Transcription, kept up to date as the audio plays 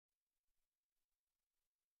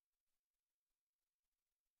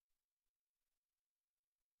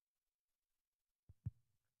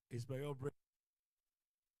It's by your breath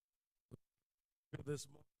this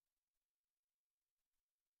morning.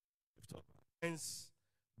 Lift up our hands.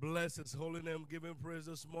 Bless his holy name. Give him praise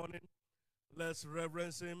this morning. Let's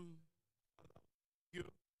reverence him.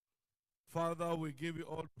 Father, we give you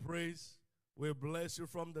all praise. We bless you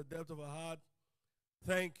from the depth of our heart.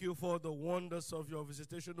 Thank you for the wonders of your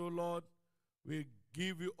visitation, O Lord. We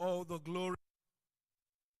give you all the glory.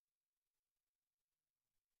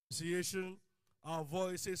 Our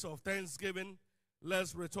voices of thanksgiving.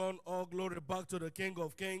 Let's return all glory back to the King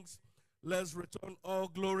of Kings. Let's return all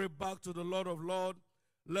glory back to the Lord of Lords.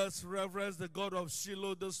 Let's reverence the God of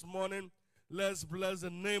Shiloh this morning. Let's bless the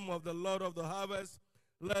name of the Lord of the harvest.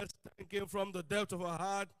 Let's thank him from the depth of our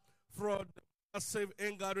heart for the massive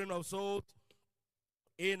ingathering of souls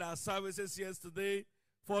in our services yesterday,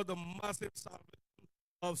 for the massive salvation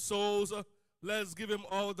of souls. Let's give him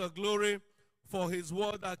all the glory for his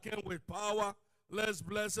word that came with power. Let's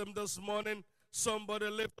bless him this morning. Somebody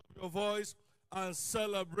lift up your voice and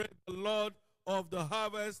celebrate the Lord of the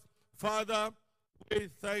harvest. Father, we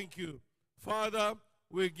thank you. Father,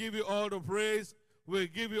 we give you all the praise. We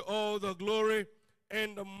give you all the glory.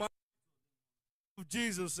 In the mighty name of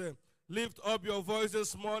Jesus, lift up your voice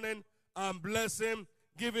this morning and bless him.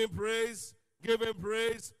 Give him praise. Give him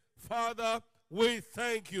praise. Father, we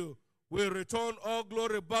thank you. We return all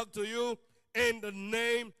glory back to you in the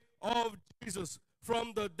name of Jesus.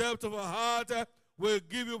 From the depth of our heart, we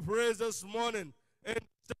give you praise this morning.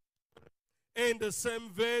 In the same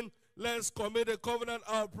vein, let's commit a covenant,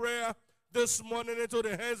 our prayer this morning into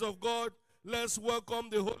the hands of God. Let's welcome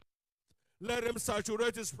the Holy. Let him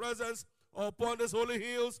saturate his presence upon this holy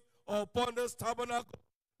hills, upon this tabernacle.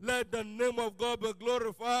 Let the name of God be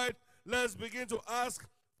glorified. Let's begin to ask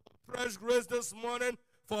for fresh grace this morning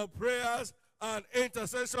for prayers and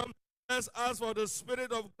intercession. Let's ask for the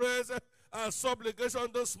spirit of grace and supplication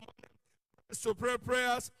this morning to pray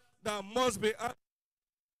prayers that must be answered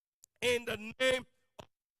in the name of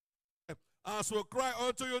God. As we cry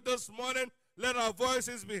unto you this morning, let our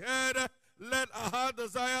voices be heard. Let our heart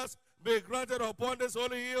desires be granted upon these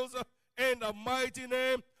holy hills in the mighty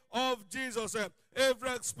name of Jesus. Every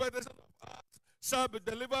expectation of us shall be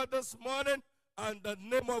delivered this morning, and the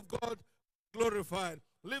name of God glorified.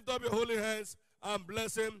 Lift up your holy hands and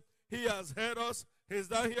bless him. He has heard us. He's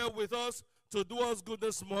down here with us to do us good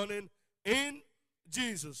this morning. In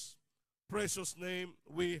Jesus' precious name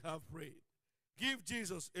we have prayed. Give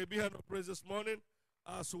Jesus a big hand of praise this morning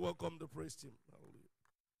as we welcome the praise team. Hallelujah.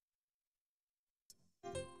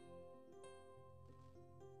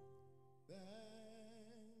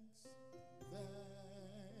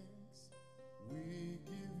 We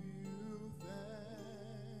give you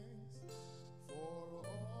thanks for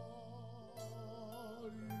all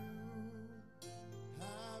you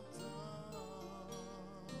have done.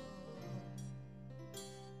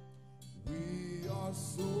 We are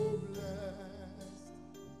so blessed,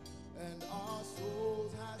 and our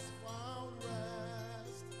souls has found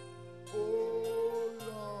rest. Oh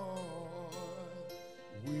Lord,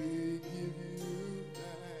 we give you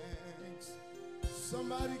thanks.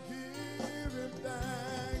 Somebody give him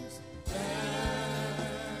thanks.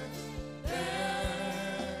 Thanks,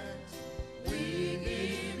 thanks. We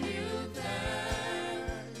give you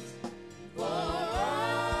thanks for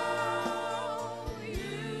all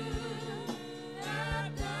you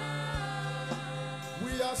have done.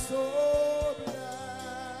 We are so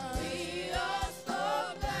blessed. We are so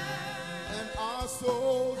blessed. And our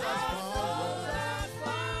souls have found rest.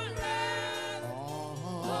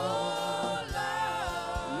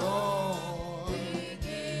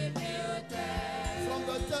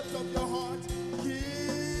 Of your heart,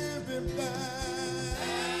 give him thanks.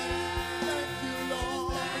 Thank you,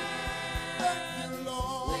 Lord. Thank you,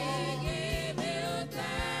 Lord. We give you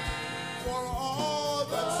thanks for all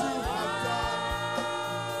that you have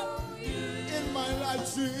done in my life,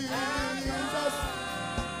 Jesus.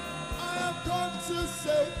 I have come to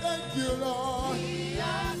say thank you, Lord. We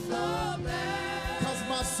are so blessed, 'cause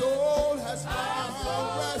my soul has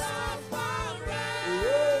found rest.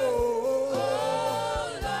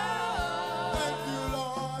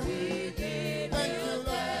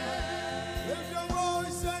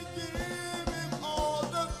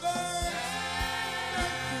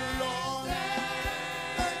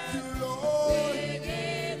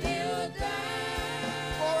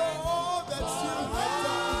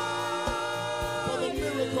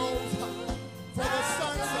 For the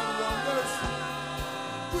signs and wonders,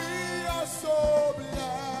 we are so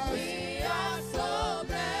blessed.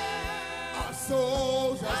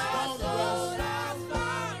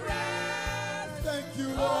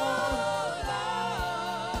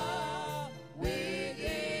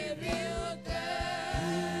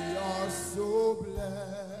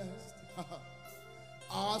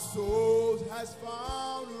 soul has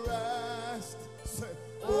found rest. Say,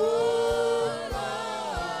 oh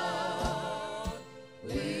Lord,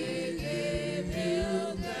 we give you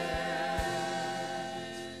thanks.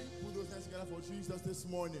 Put those hands together for Jesus this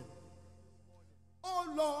morning. Oh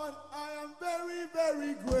Lord, I am very,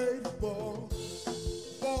 very grateful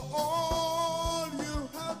for all you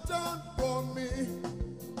have done for me.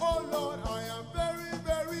 Oh Lord, I am very,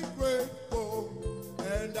 very grateful.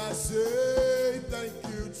 And I say thank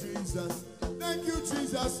you, Jesus. Thank you,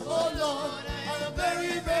 Jesus. Oh Lord, I am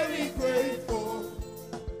very, very grateful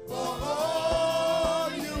for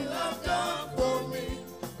all you have done for me.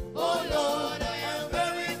 Oh Lord, I am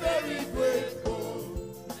very, very grateful.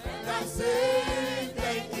 And I say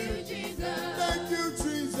thank you, Jesus. Thank you,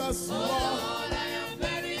 Jesus. Oh Lord, I am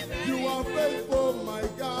very, very you are faithful, my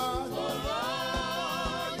God. For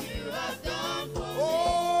all you have done for me.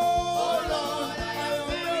 Oh Lord, I am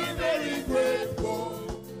very, very grateful.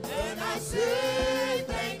 And I say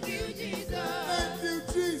thank you, Jesus. Thank you,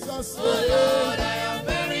 Jesus. Oh Lord, I am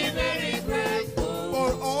very, very grateful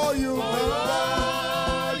for all you have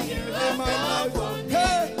done in my life.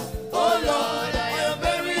 Hey, oh Lord, I am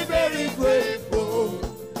very, very grateful.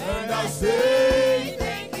 And I say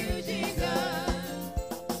thank you, Jesus.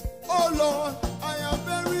 Oh Lord, I am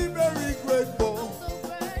very, very grateful.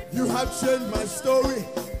 You have changed my story.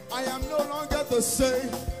 I am no longer the same.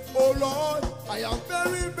 Oh Lord, I am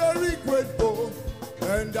very, very grateful.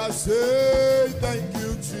 And I say thank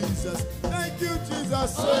you, Jesus. Thank you,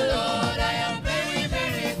 Jesus. Oh Lord, I am very,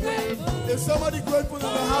 very grateful. Is somebody grateful in the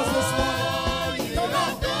house this morning? Come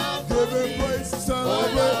on. Give him praise,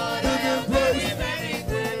 celebrate, give him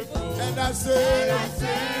praise. And I say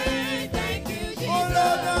thank you, Jesus. Oh Lord,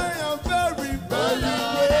 I am very,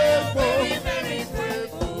 very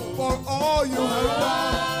grateful for all you have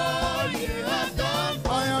done. I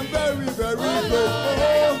am very, very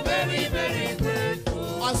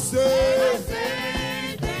grateful. I say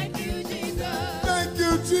thank you, Jesus. Thank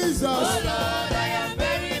you, Jesus. Oh Lord, I am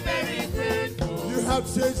very, very grateful. You have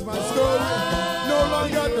changed my story. No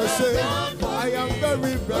longer the same. I am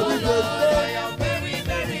very, very grateful. I am very,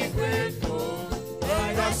 very grateful.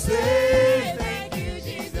 And I say thank you,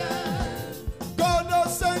 Jesus. God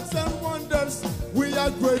knows signs and wonders. We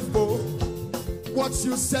are grateful. What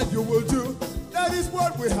you said you will do, that is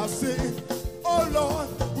what we have seen. Oh Lord,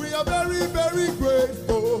 we are very, very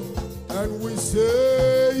grateful. And we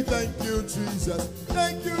say thank you, Jesus.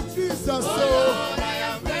 Thank you, Jesus. Oh Lord, I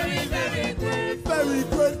am very, very grateful. Very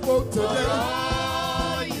grateful today.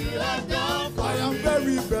 Oh, you have done for I am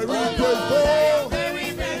very, very grateful.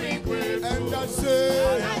 Very, very grateful. And I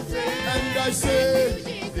say,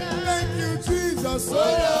 thank you, Jesus. Oh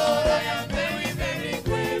Lord, I am very, very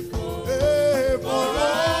grateful. Hey, for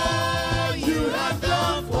all you have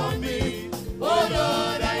done for me. Oh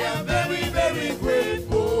Lord, I am very, very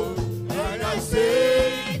grateful. And I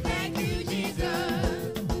say, thank you,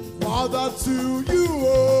 Jesus. Father, to you,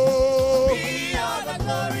 oh, be all the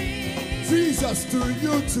glory. Jesus, to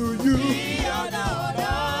you, be all the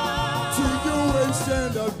honor. To you,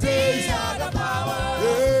 ancient of days, be all the power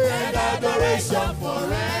and adoration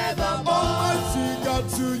forevermore. Almighty God,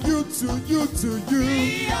 to you,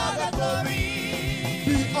 be all the glory.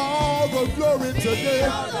 Be all the glory today. Be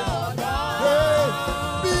all the honor.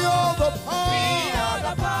 Be all the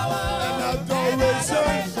power and adoration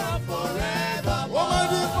forevermore.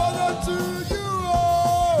 Almighty Father, to you,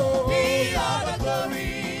 oh, be all the glory.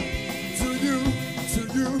 To you,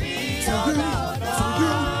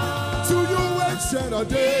 ancient of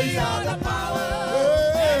days. Be all the power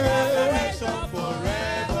and adoration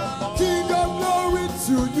forevermore. King of glory,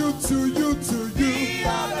 to you. Be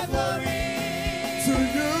all the glory. To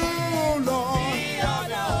you, Lord. Be all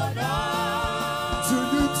the honor. To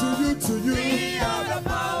you. Be all the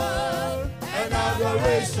power and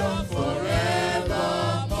adoration forevermore.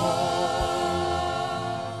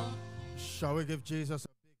 Shall we give Jesus a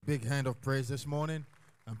big hand of praise this morning?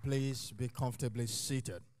 And please be comfortably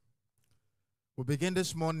seated. We begin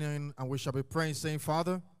this morning and we shall be praying, saying,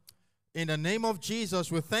 Father, in the name of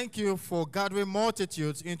Jesus, we thank you for gathering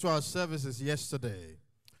multitudes into our services yesterday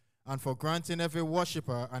and for granting every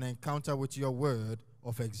worshiper an encounter with your word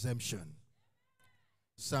of exemption.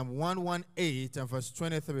 Psalm 118 and verse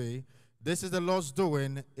 23, this is the Lord's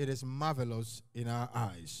doing, it is marvelous in our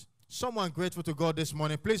eyes. Someone grateful to God this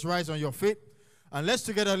morning, please rise on your feet and let's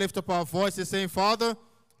together lift up our voices saying, Father,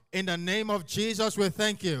 in the name of Jesus, we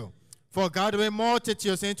thank you for gathering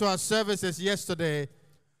multitudes into our services yesterday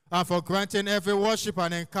and for granting every worshiper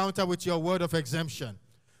an encounter with your word of exemption.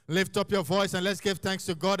 Lift up your voice and let's give thanks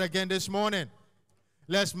to God again this morning.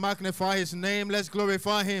 Let's magnify his name. Let's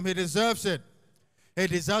glorify him. He deserves it. He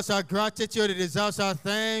deserves our gratitude. He deserves our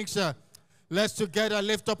thanks. Let's together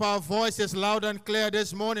lift up our voices loud and clear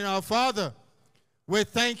this morning. Our Father, we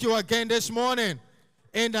thank you again this morning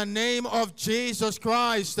in the name of Jesus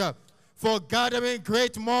Christ for gathering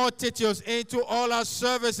great multitudes into all our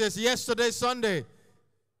services yesterday, Sunday,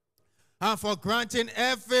 and for granting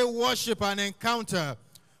every worship and encounter,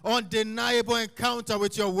 undeniable encounter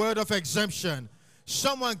with your word of exemption.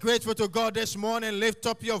 Someone grateful to God this morning, lift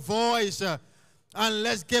up your voice and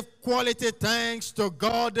let's give quality thanks to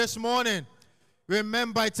God this morning.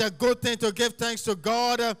 Remember, it's a good thing to give thanks to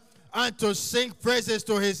God and to sing praises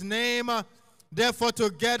to his name. Therefore,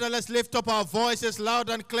 together, let's lift up our voices loud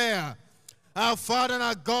and clear. Our Father and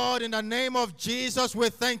our God, in the name of Jesus, we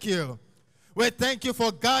thank you. We thank you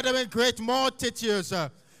for gathering great multitudes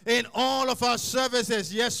in all of our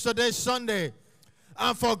services yesterday, Sunday,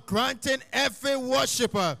 and for granting every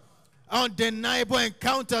worshiper undeniable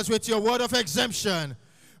encounters with your word of exemption.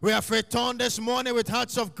 We have returned this morning with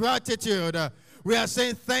hearts of gratitude. We are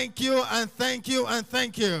saying thank you and thank you and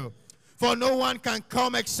thank you. For no one can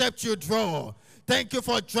come except you draw. Thank you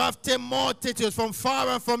for drafting multitudes from far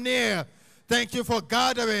and from near. Thank you for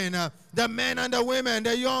gathering the men and the women,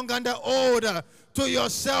 the young and the old, to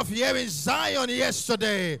yourself here in Zion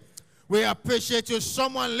yesterday. We appreciate you.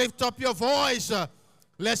 Someone lift up your voice.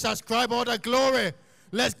 Let's ascribe all the glory.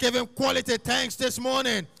 Let's give him quality thanks this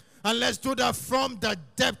morning. And let's do that from the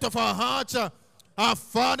depth of our hearts. Our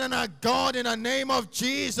Father and our God, in the name of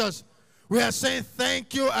Jesus, we are saying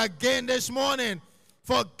thank you again this morning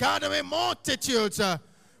for gathering multitudes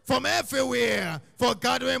from everywhere, for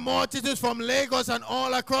gathering multitudes from Lagos and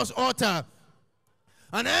all across Otta.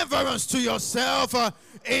 And reverence to yourself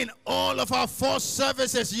in all of our 4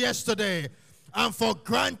 services yesterday, and for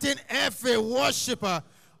granting every worshiper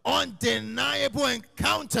undeniable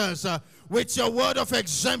encounters with your word of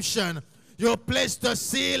exemption. You placed the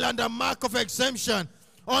seal and the mark of exemption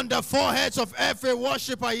on the foreheads of every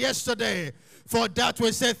worshiper yesterday. For that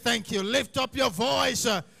we say thank you. Lift up your voice.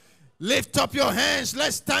 Lift up your hands.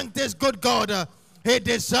 Let's thank this good God. He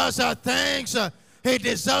deserves our thanks. He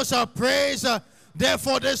deserves our praise.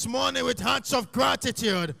 Therefore, this morning, with hearts of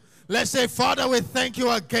gratitude, let's say, Father, we thank you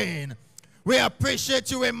again. We appreciate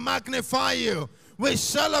you. We magnify you. We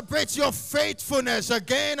celebrate your faithfulness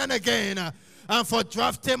again and again. And for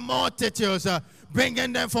drafting multitudes,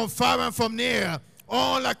 bringing them from far and from near,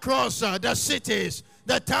 all across the cities,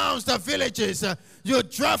 the towns, the villages. You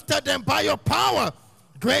drafted them by your power.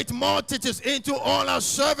 Great multitudes into all our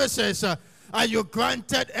services, and you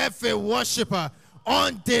granted every worshiper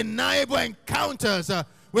undeniable encounters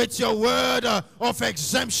with your word of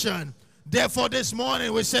exemption. Therefore, this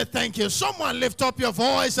morning we say thank you. Someone lift up your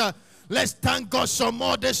voice. Let's thank God some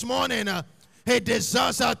more this morning. He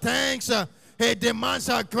deserves our thanks. He demands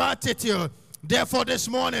our gratitude. Therefore, this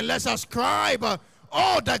morning, let's ascribe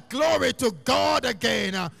all the glory to God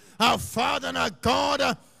again. Our Father and our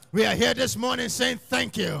God, we are here this morning saying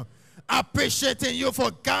thank you. Appreciating you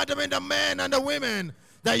for gathering the men and the women,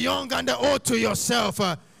 the young and the old to yourself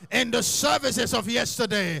in the services of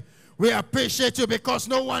yesterday. We appreciate you because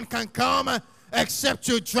no one can come except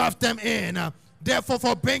you draft them in. Therefore,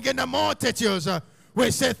 for bringing the multitudes,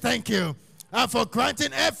 we say thank you. And for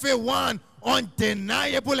granting everyone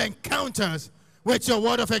undeniable encounters with your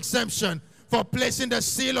word of exemption, for placing the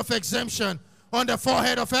seal of exemption on the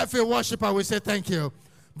forehead of every worshiper, we say thank you.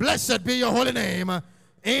 Blessed be your holy name.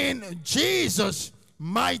 In Jesus'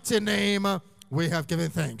 mighty name, we have given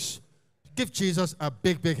thanks. Give Jesus a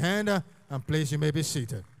big, big hand, and please, you may be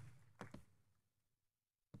seated.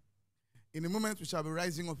 In a moment, we shall be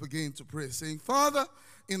rising up again to pray, saying, Father,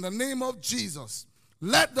 in the name of Jesus,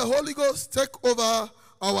 let the Holy Ghost take over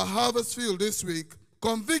our harvest field this week,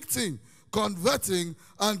 convicting, converting,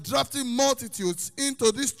 and drafting multitudes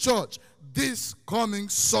into this church this coming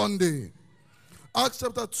Sunday. Acts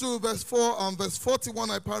chapter 2, verse 4 and verse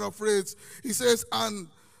 41, I paraphrase. He says, and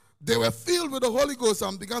they were filled with the Holy Ghost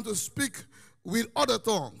and began to speak with other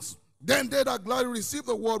tongues. Then they that gladly received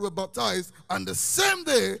the word were baptized, and the same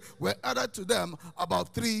day were added to them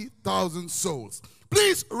about 3,000 souls.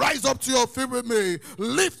 Please rise up to your feet with me.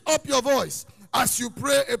 Lift up your voice as you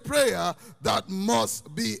pray a prayer that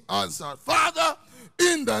must be answered. Father,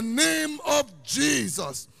 in the name of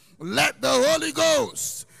Jesus, let the Holy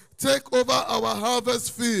Ghost take over our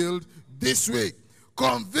harvest field this week,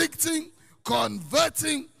 convicting,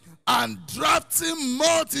 converting, and drafting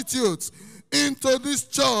multitudes into this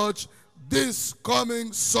church this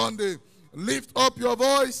coming Sunday. Lift up your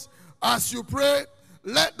voice as you pray.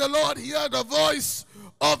 Let the Lord hear the voice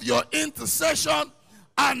of your intercession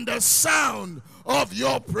and the sound of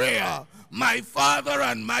your prayer. My Father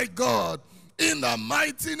and my God, in the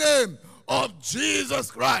mighty name of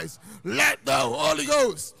Jesus Christ. Let the Holy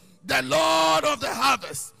Ghost, the Lord of the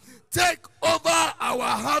harvest, take over our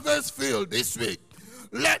harvest field this week.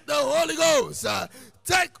 Let the Holy Ghost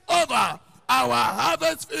take over our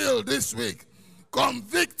harvest field this week,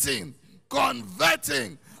 convicting,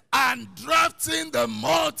 converting, and drafting the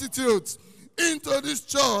multitudes into this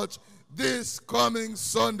church this coming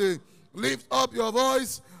Sunday. Lift up your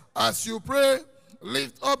voice as you pray.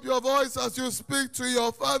 Lift up your voice as you speak to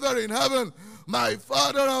your Father in heaven. My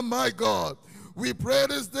Father and my God, we pray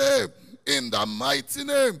this day in the mighty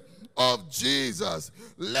name of Jesus.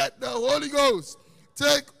 Let the Holy Ghost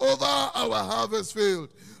take over our harvest field.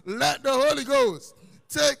 Let the Holy Ghost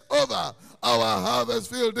take over our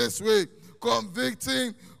harvest field this week,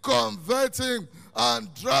 convicting, converting,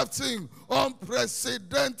 and drafting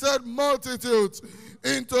unprecedented multitudes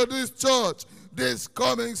into this church this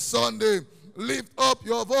coming Sunday. Lift up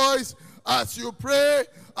your voice as you pray.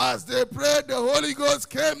 As they prayed, the Holy Ghost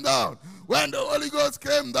came down. When the Holy Ghost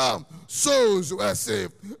came down, souls were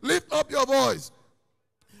saved. Lift up your voice.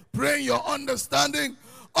 Pray in your understanding.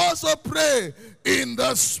 Also pray in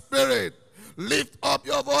the Spirit. Lift up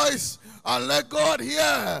your voice and let God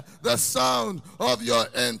hear the sound of your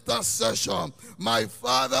intercession. My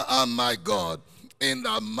Father and my God, in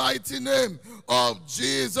the mighty name of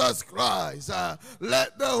Jesus Christ,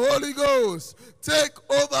 let the Holy Ghost take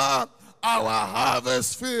over our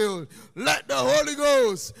harvest field. Let the Holy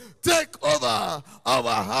Ghost take over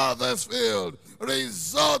our harvest field,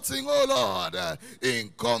 resulting, oh Lord,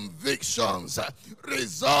 in convictions,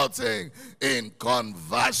 resulting in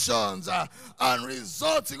conversions, and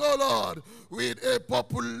resulting, oh Lord, with a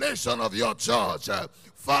population of your church.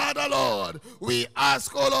 Father, Lord, we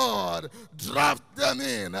ask, oh Lord, draft them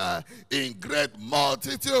in great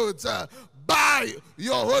multitudes by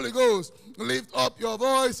your Holy Ghost. Lift up your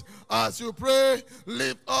voice as you pray.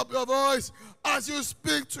 Lift up your voice as you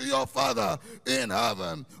speak to your Father in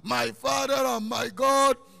heaven. My Father and my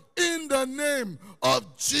God, in the name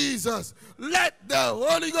of Jesus, let the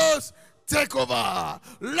Holy Ghost take over.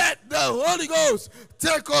 Let the Holy Ghost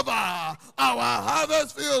take over our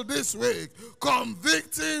harvest field this week,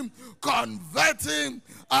 convicting, converting,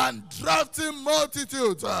 and drafting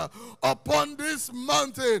multitudes upon this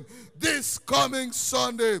mountain this coming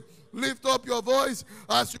Sunday. Lift up your voice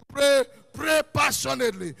as you pray. Pray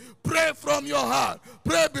passionately. Pray from your heart.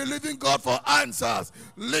 Pray believing God for answers.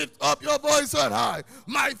 Lift up your voice on high.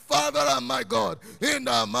 My Father and my God, in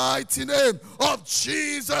the mighty name of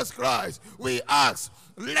Jesus Christ, we ask,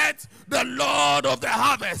 let the Lord of the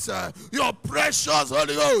harvest, your precious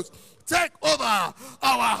Holy Ghost, take over our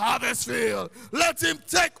harvest field. Let him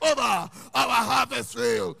take over our harvest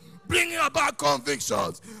field. Bringing about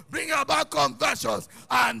convictions, bringing about conversions,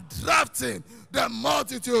 and drafting the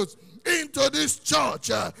multitudes into this church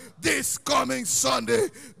this coming Sunday.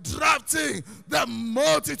 Drafting the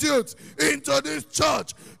multitudes into this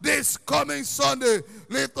church this coming Sunday.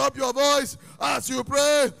 Lift up your voice as you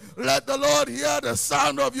pray. Let the Lord hear the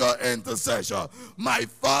sound of your intercession. My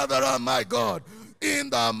Father and my God, in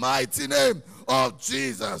the mighty name of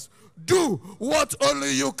Jesus, do what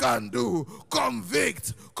only you can do.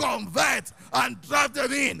 Convict, convert, and draft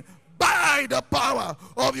them in by the power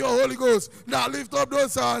of your Holy Ghost. Now lift up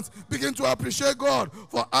those hands. Begin to appreciate God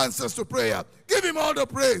for answers to prayer. Give him all the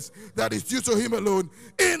praise that is due to him alone.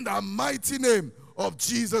 In the mighty name of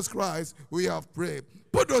Jesus Christ, we have prayed.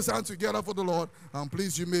 Put those hands together for the Lord, and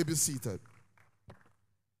please, you may be seated.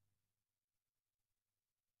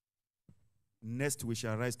 Next, we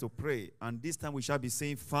shall rise to pray, and this time we shall be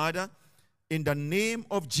saying, Father, in the name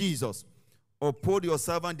of Jesus, uphold your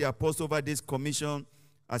servant, the apostle, over this commission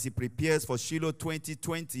as he prepares for Shiloh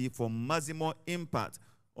 2020 for maximum impact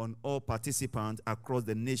on all participants across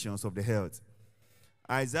the nations of the earth.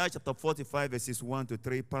 Isaiah chapter 45, verses 1 to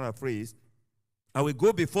 3, paraphrase, I will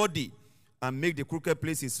go before thee and make the crooked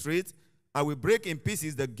places straight. I will break in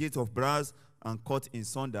pieces the gates of brass and cut in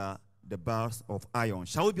sunder the bars of iron.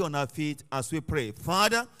 Shall we be on our feet as we pray?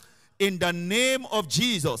 Father, in the name of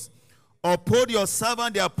Jesus, uphold your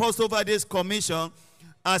servant, the apostle, over this commission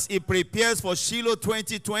as he prepares for Shiloh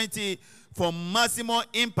 2020 for maximum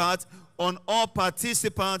impact on all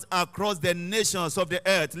participants across the nations of the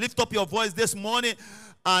earth. Lift up your voice this morning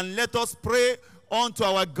and let us pray unto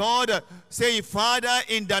our God. Say, Father,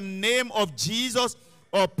 in the name of Jesus,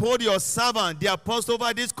 uphold your servant, the apostle,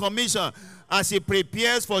 over this commission as he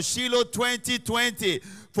prepares for Shiloh 2020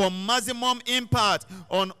 for maximum impact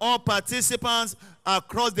on all participants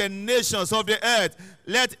across the nations of the earth.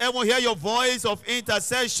 Let everyone hear your voice of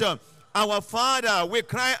intercession. Our Father, we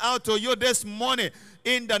cry out to you this morning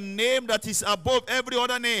in the name that is above every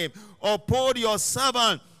other name. Uphold your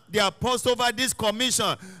servant, the apostle, over this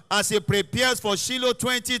commission as he prepares for Shiloh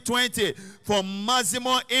 2020 for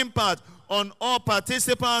maximum impact on all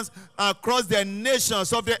participants across the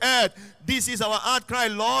nations of the earth. This is our heart cry,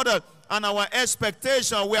 Lord, and our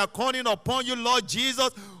expectation. We are calling upon you, Lord Jesus.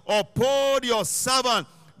 Uphold your servant,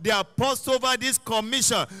 the apostle, over this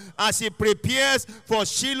commission as he prepares for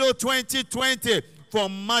Shiloh 2020 for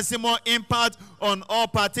maximum impact on all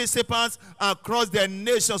participants across the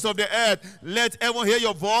nations of the earth. Let everyone hear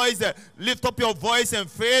your voice. Lift up your voice in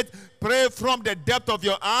faith. Pray from the depth of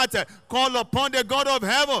your heart. Call upon the God of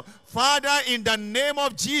heaven. Father, in the name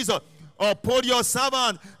of Jesus, uphold your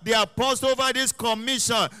servant, the apostle, over this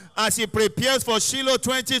commission as he prepares for Shiloh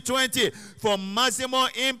 2020 for maximum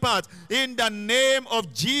impact in the name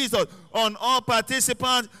of Jesus on all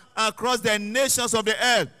participants across the nations of the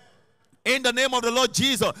earth. In the name of the Lord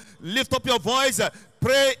Jesus, lift up your voice.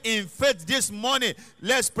 Pray in faith this morning.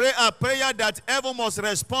 Let's pray a prayer that heaven must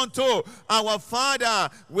respond to. Our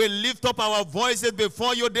Father, we lift up our voices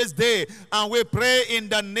before you this day, and we pray in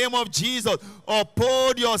the name of Jesus.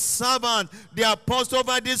 Uphold your servant, the apostle,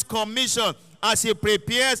 over this commission as he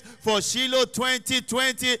prepares for Shiloh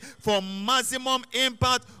 2020 for maximum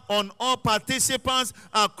impact on all participants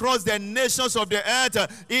across the nations of the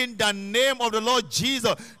earth. In the name of the Lord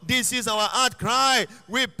Jesus, this is our heart cry.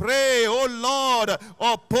 We pray, oh Lord,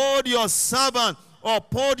 uphold your servant.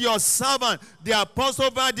 Uphold your servant, the apostle,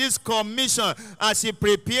 over this commission as he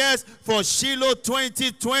prepares for Shiloh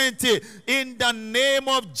 2020 in the name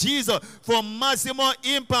of Jesus for maximum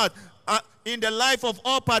impact in the life of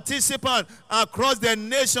all participants across the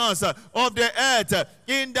nations of the earth.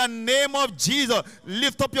 In the name of Jesus,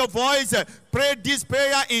 lift up your voice. Pray this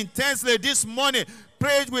prayer intensely this morning.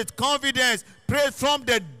 Pray with confidence. Pray from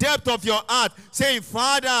the depth of your heart, saying,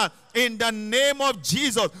 Father, in the name of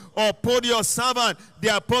Jesus, uphold your servant,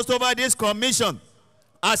 the apostle, over this commission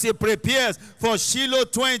as he prepares for Shiloh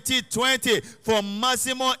 2020 for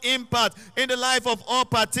maximum impact in the life of all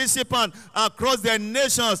participants across the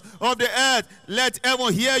nations of the earth. Let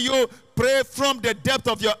everyone hear you. Pray from the depth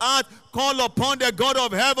of your heart. Call upon the God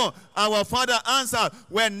of heaven. Our Father answer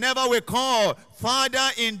whenever we call. Father,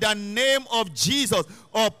 in the name of Jesus,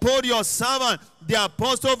 uphold your servant, the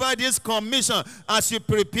apostle, over this commission as he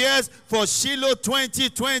prepares for Shiloh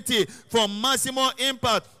 2020 for maximum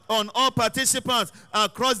impact on all participants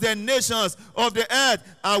across the nations of the earth.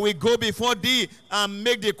 I will go before thee and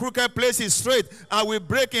make the crooked places straight. I will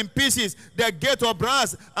break in pieces the gate of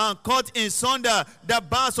brass and cut in sunder the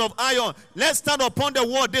bars of iron. Let's stand upon the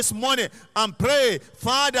word this morning and pray.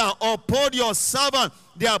 Father, uphold your servant,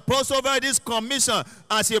 the apostle, over this commission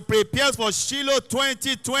as he prepares for Shiloh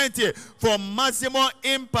 2020 for maximum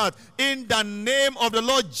impact in the name of the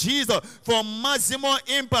Lord Jesus, for maximum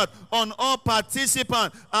impact on all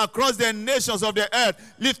participants across the nations of the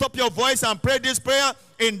earth. Lift up your voice and pray this prayer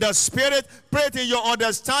in the spirit. Pray it in your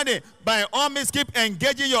understanding. By all means, keep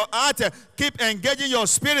engaging your heart, keep engaging your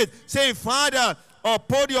spirit, saying, Father,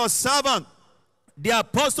 uphold your servant, the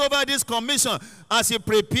apostle, over this commission as he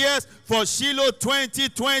prepares for Shiloh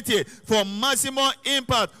 2020 for maximum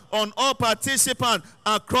impact on all participants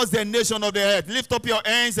across the nation of the earth. Lift up your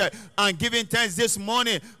hands and give him thanks this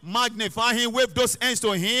morning. Magnify him. Wave those hands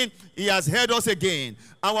to him. He has heard us again.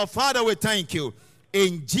 Our Father, we thank you.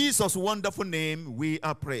 In Jesus' wonderful name, we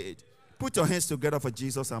are prayed. Put your hands together for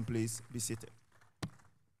Jesus and please be seated.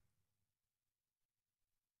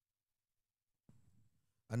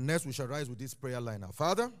 And next we shall rise with this prayer line. Now,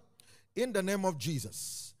 Father, in the name of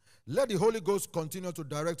Jesus, let the Holy Ghost continue to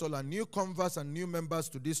direct all our new converts and new members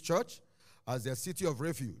to this church as their city of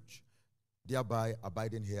refuge, thereby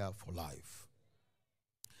abiding here for life.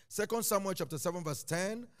 2 Samuel chapter 7 verse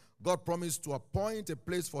 10, God promised to appoint a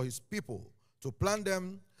place for his people, to plant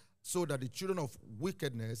them so that the children of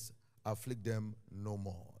wickedness afflict them no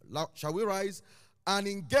more. Now, shall we rise and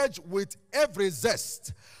engage with every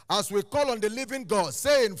zest as we call on the living God,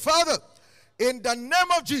 saying, Father, in the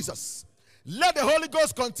name of Jesus, let the Holy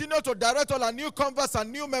Ghost continue to direct all our new converts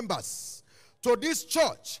and new members to this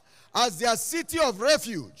church as their city of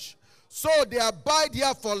refuge, so they abide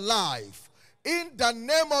here for life. In the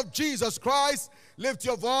name of Jesus Christ, lift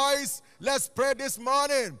your voice. Let's pray this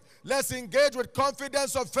morning. Let's engage with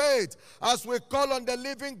confidence of faith as we call on the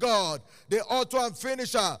living God, the author and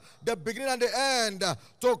finisher, the beginning and the end,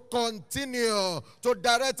 to continue to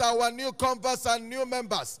direct our new converts and new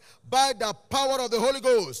members by the power of the Holy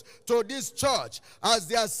Ghost to this church as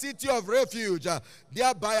their city of refuge,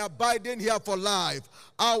 thereby abiding here for life.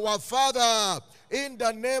 Our Father, In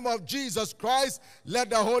the name of Jesus Christ, let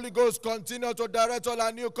the Holy Ghost continue to direct all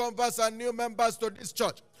our new converts and new members to this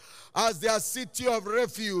church as their city of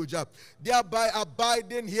refuge, thereby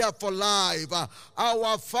abiding here for life.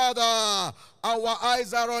 Our Father, our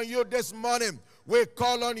eyes are on you this morning. We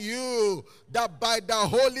call on you that by the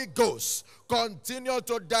Holy Ghost, continue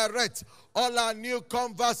to direct all our new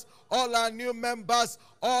converts, all our new members,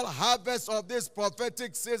 all harvests of this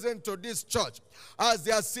prophetic season to this church as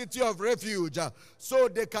their city of refuge, so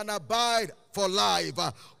they can abide for life.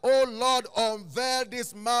 Oh Lord, unveil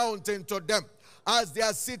this mountain to them as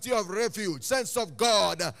their city of refuge. Sense of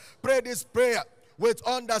God, pray this prayer with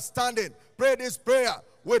understanding. Pray this prayer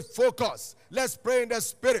with focus. Let's pray in the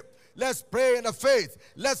Spirit. Let's pray in the faith.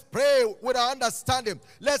 Let's pray with our understanding.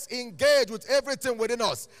 Let's engage with everything within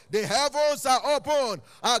us. The heavens are open.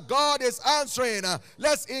 Our God is answering.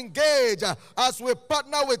 Let's engage as we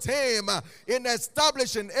partner with Him in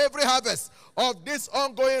establishing every harvest of this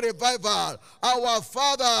ongoing revival. Our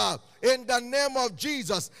Father, in the name of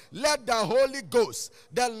Jesus, let the Holy Ghost,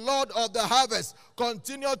 the Lord of the harvest,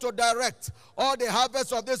 continue to direct all the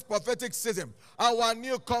harvest of this prophetic season, our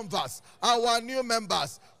new converts, our new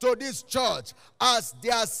members, to this church as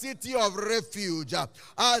their city of refuge,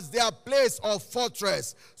 as their place of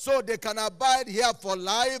fortress, so they can abide here for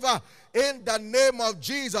life. In the name of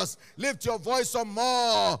Jesus, lift your voice some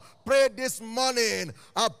more. Pray this morning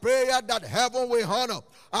a prayer that heaven will honor.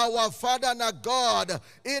 Our Father and our God,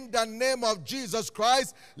 in the name of Jesus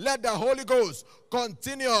Christ, let the Holy Ghost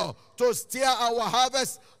continue to steer our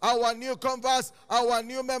harvest, our new converts, our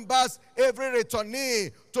new members, every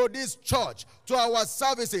returnee to this church, to our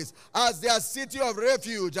services as their city of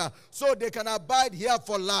refuge, so they can abide here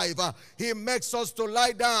for life. He makes us to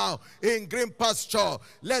lie down in green pasture.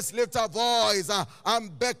 Let's lift our voice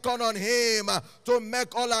and beckon on Him to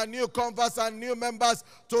make all our new converts and new members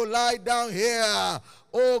to lie down here.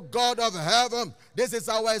 Oh God of heaven, this is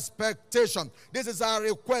our expectation. This is our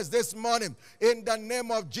request this morning. In the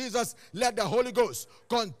name of Jesus, let the Holy Ghost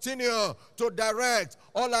continue to direct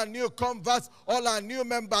all our new converts, all our new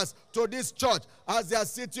members to this church as their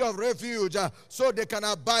city of refuge, so they can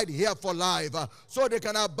abide here for life. So they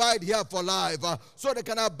can abide here for life. So they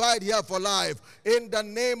can abide here for life. In the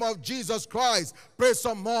name of Jesus Christ, pray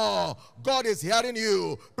some more. God is hearing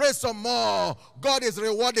you. Pray some more. God is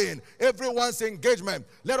rewarding everyone's engagement.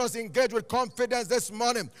 Let us engage with confidence this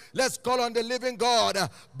morning. Let's call on the living God,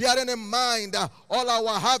 bearing in mind all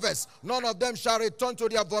our harvests. None of them shall return to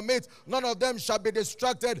their vomit. None of them shall be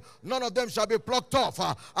distracted. None of them shall be plucked off.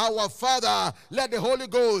 Our Father, let the Holy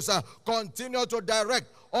Ghost continue to direct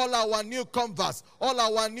all our new converts, all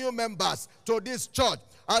our new members to this church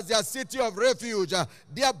as their city of refuge,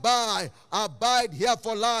 thereby abide here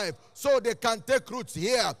for life, so they can take roots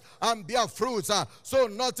here and bear fruits, so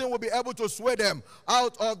nothing will be able to sway them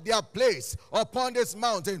out of their place upon this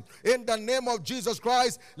mountain. In the name of Jesus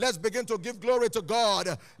Christ, let's begin to give glory to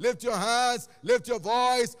God. Lift your hands, lift your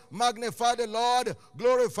voice, magnify the Lord,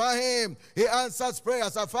 glorify Him. He answers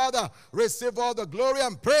prayers. Our Father, receive all the glory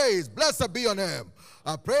and praise. Blessed be your name.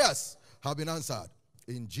 Our prayers have been answered.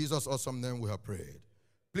 In Jesus' awesome name we have prayed.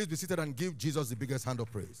 Please be seated and give Jesus the biggest hand of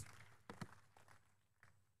praise.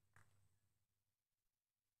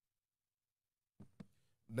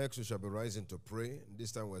 Next, we shall be rising to pray.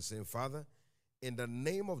 This time we're saying, Father, in the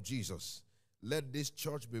name of Jesus, let this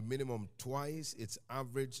church be minimum twice its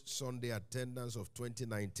average Sunday attendance of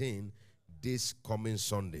 2019 this coming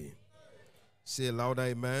Sunday. Say louder,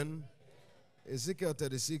 amen. Ezekiel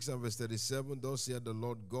 36 and verse 37, thus saith the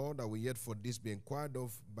Lord God, I will yet for this be inquired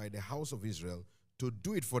of by the house of Israel, to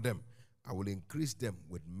do it for them. I will increase them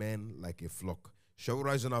with men like a flock. Shall we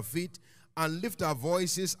rise on our feet and lift our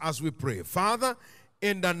voices as we pray? Father,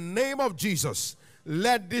 in the name of Jesus,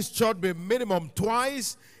 let this church be minimum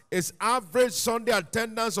twice its average Sunday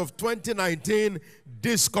attendance of 2019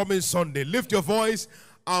 this coming Sunday. Lift your voice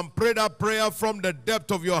and pray that prayer from the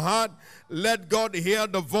depth of your heart. Let God hear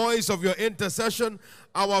the voice of your intercession.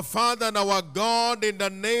 Our Father and our God, in the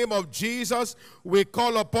name of Jesus, we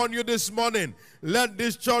call upon you this morning. Let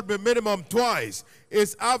this church be minimum twice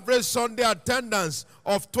its average Sunday attendance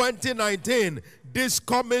of 2019 this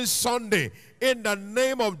coming Sunday. In the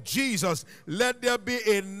name of Jesus, let there be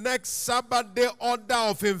a next Sabbath day order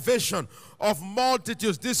of invasion of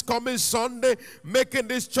multitudes this coming Sunday, making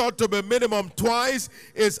this church to be minimum twice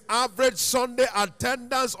its average Sunday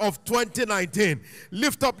attendance of 2019.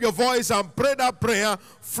 Lift up your voice and pray that prayer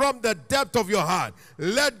from the depth of your heart.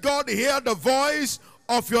 Let God hear the voice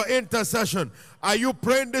of your intercession. Are you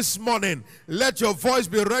praying this morning? Let your voice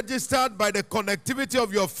be registered by the connectivity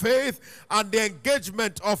of your faith and the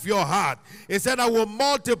engagement of your heart. He said, I will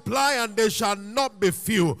multiply and they shall not be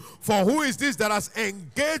few. For who is this that has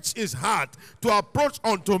engaged his heart to approach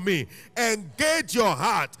unto me? Engage your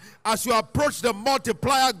heart as you approach the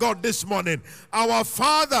multiplier God this morning. Our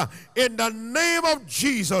Father, in the name of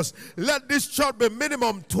Jesus, let this church be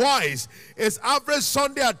minimum twice its average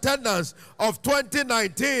Sunday attendance of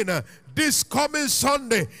 2019. This coming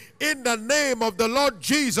Sunday, in the name of the Lord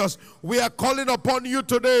Jesus, we are calling upon you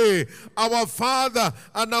today, our Father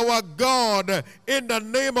and our God, in the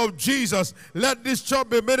name of Jesus. Let this church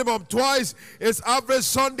be minimum twice its average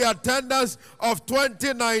Sunday attendance of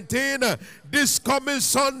 2019. This coming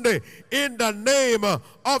Sunday, in the name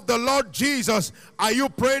of the Lord Jesus. Are you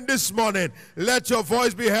praying this morning? Let your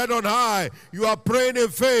voice be heard on high. You are praying in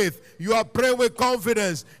faith. You are praying with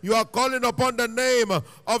confidence. You are calling upon the name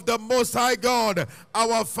of the Most High God,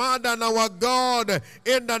 our Father and our God,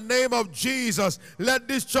 in the name of Jesus. Let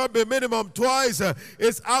this church be minimum twice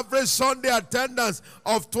its average Sunday attendance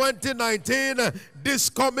of 2019. This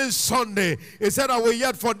coming Sunday, he said, I will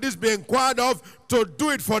yet for this be inquired of to do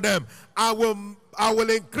it for them. I will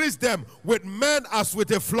increase them with men as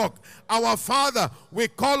with a flock. Our Father, we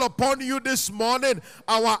call upon you this morning.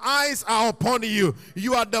 Our eyes are upon you.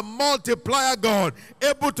 You are the multiplier God,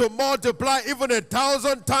 able to multiply even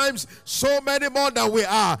 1,000 times so many more than we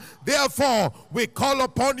are. Therefore, we call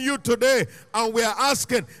upon you today and we are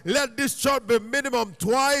asking, let this church be minimum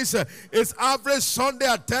twice its average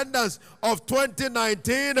Sunday attendance of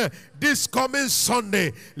 2019. This coming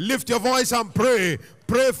Sunday, lift your voice and pray.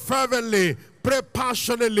 Pray fervently. Pray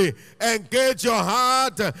passionately. Engage your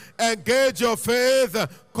heart. Engage your faith.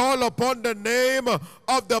 Call upon the name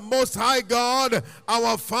of the Most High God.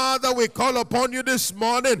 Our Father, we call upon you this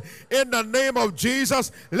morning in the name of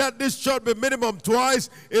Jesus. Let this church be minimum twice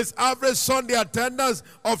its average Sunday attendance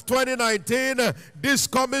of 2019. This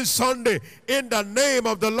coming Sunday, in the name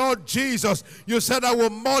of the Lord Jesus, you said, I will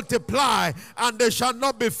multiply and they shall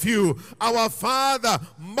not be few. Our Father,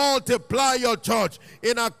 multiply your church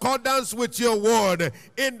in accordance with your word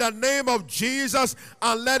in the name of Jesus,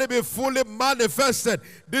 and let it be fully manifested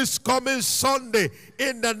this coming Sunday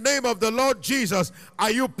in the name of the Lord Jesus.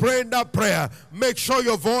 Are you praying that prayer? Make sure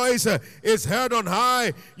your voice is heard on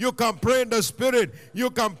high. You can pray in the Spirit. You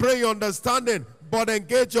can pray your understanding, but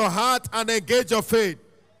engage your heart and engage your faith.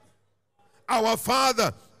 Our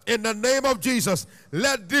Father, in the name of Jesus,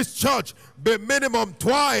 let this church be minimum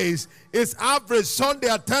twice its average Sunday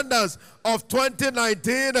attendance of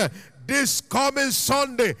 2019. This coming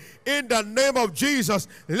Sunday, in the name of Jesus,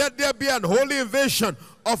 let there be an holy invasion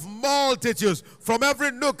of multitudes from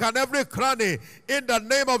every nook and every cranny. In the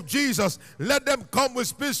name of Jesus, let them come with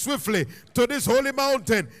speed swiftly to this holy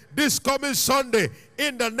mountain this coming Sunday.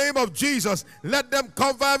 In the name of Jesus, let them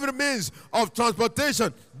come by every means of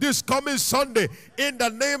transportation this coming Sunday. In the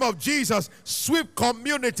name of Jesus, sweep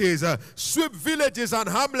communities, sweep villages and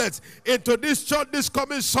hamlets into this church this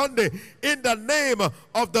coming Sunday. In the name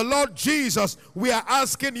of the Lord Jesus, we are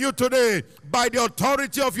asking you today, by the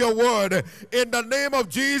authority of your word, in the name of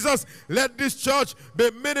Jesus, let this church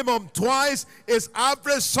be minimum twice its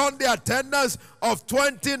average Sunday attendance of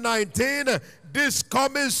 2019. This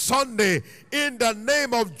coming Sunday, in the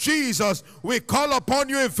name of Jesus, we call upon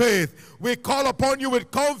you in faith. We call upon you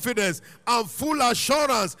with confidence and full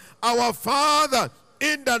assurance. Our Father,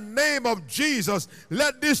 in the name of Jesus,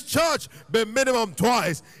 let this church be minimum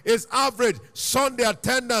twice its average Sunday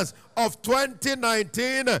attendance of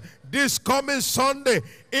 2019. This coming Sunday,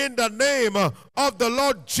 in the name of the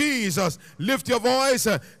Lord Jesus, lift your voice,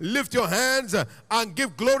 lift your hands, and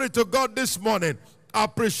give glory to God this morning.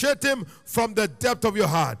 Appreciate him from the depth of your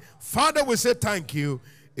heart. Father, we say thank you.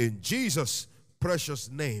 In Jesus' precious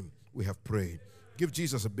name we have prayed. Give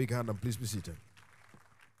Jesus a big hand and please be seated.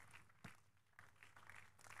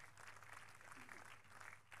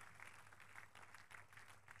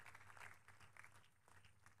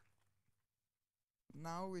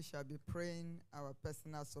 Now we shall be praying our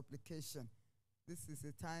personal supplication. This is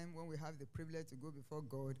a time when we have the privilege to go before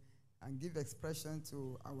God and give expression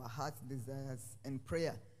to our heart desires in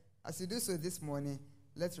prayer. As you do so this morning,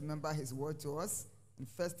 let's remember his word to us in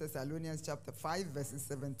 1 Thessalonians chapter 5, verses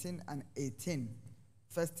 17 and 18.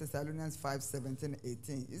 1 Thessalonians 5, 17,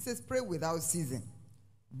 18. It says, pray without ceasing,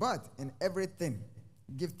 but in everything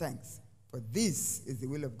give thanks, for this is the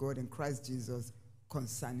will of God in Christ Jesus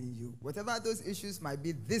concerning you. Whatever those issues might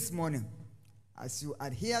be this morning, as you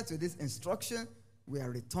adhere to this instruction, we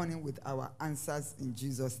are returning with our answers in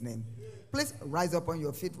Jesus' name. Please rise up on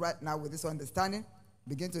your feet right now with this understanding.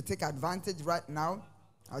 Begin to take advantage right now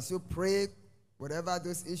as you pray Whatever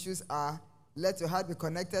those issues are, let your heart be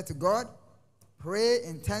connected to God. Pray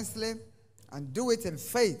intensely and do it in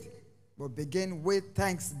faith. But begin with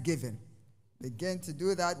thanksgiving. Begin to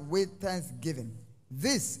do that with thanksgiving.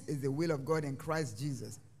 This is the will of God in Christ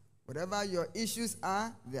Jesus. Whatever your issues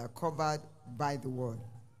are, they are covered by the word.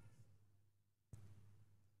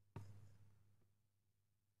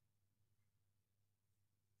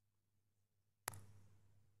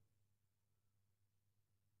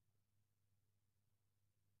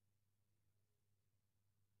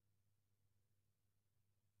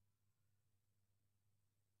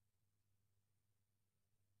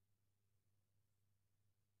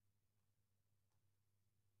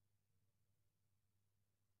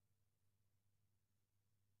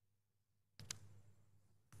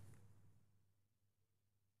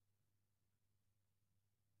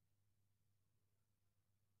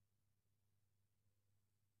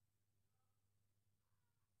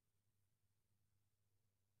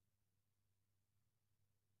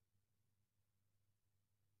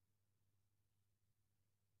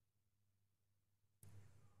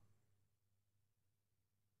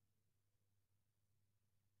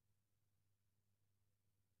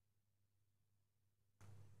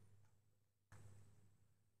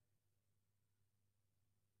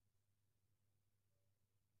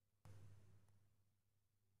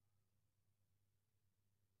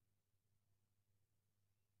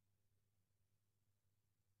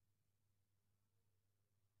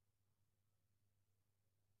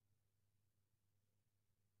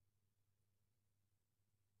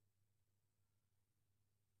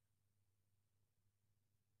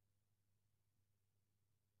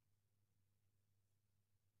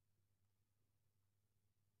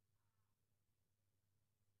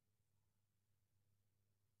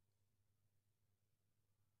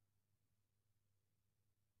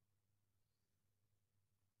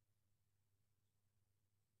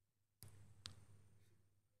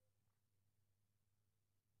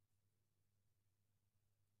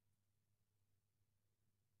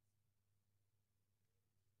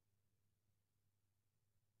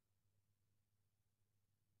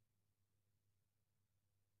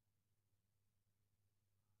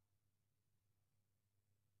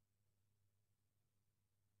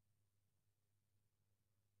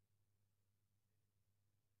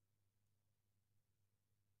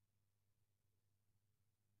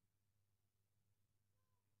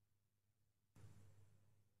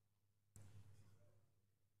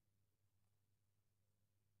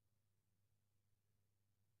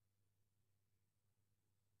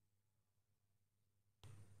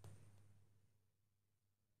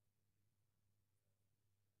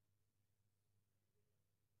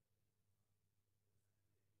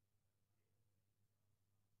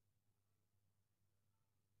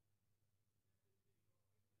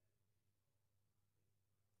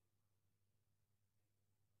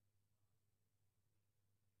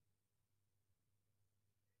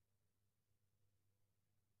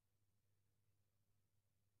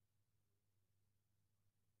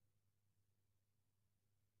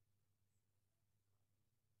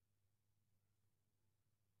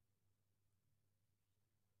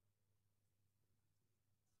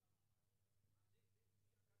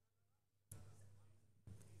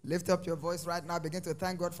 Lift up your voice right now. Begin to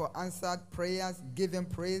thank God for answered prayers. Give him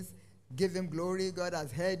praise. Give him glory. God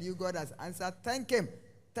has heard you. God has answered. Thank him.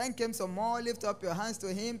 Thank him some more. Lift up your hands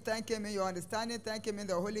to him. Thank him in your understanding. Thank him in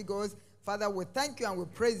the Holy Ghost. Father, we thank you and we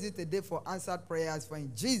praise you today for answered prayers. For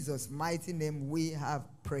in Jesus' mighty name we have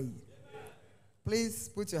prayed. Please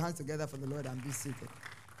put your hands together for the Lord and be seated.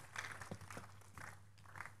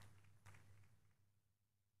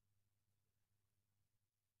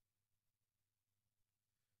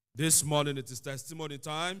 This morning it is testimony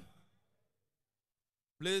time.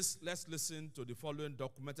 Please, let's listen to the following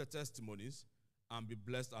documented testimonies and be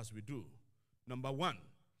blessed as we do. Number 1,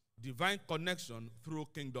 divine connection through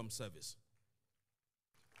kingdom service.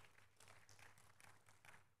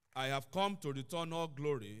 I have come to return all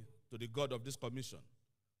glory to the God of this commission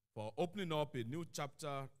for opening up a new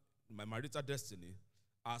chapter in my marital destiny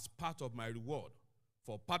as part of my reward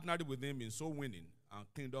for partnering with him in soul winning and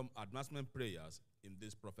kingdom advancement prayers in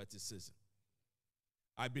this prophetic season.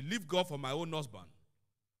 I believe God for my own husband,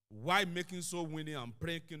 while making soul winning and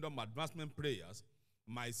praying kingdom advancement prayers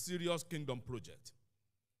my serious kingdom project.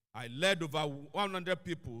 I led over 100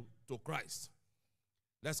 people to Christ.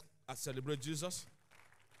 Let's celebrate Jesus.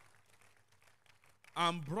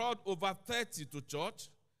 And brought over 30 to church,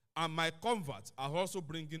 and my converts are also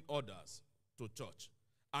bringing others to church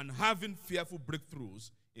and having fearful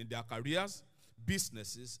breakthroughs in their careers,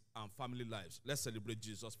 businesses, and family lives. Let's celebrate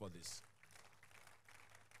Jesus for this.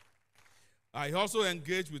 I also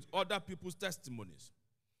engaged with other people's testimonies.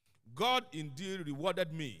 God indeed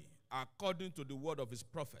rewarded me according to the word of his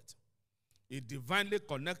prophet. He divinely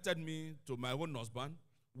connected me to my own husband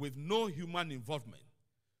with no human involvement.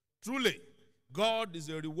 Truly, God is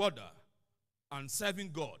a rewarder, and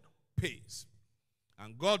serving God pays.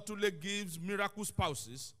 And God truly gives miracle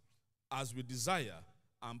spouses as we desire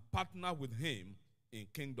and partner with him in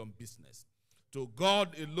kingdom business. To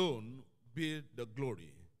God alone be the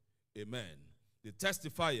glory. Amen. The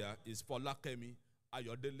testifier is Folakemi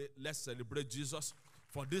Ayodele. Let's celebrate Jesus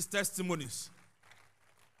for these testimonies.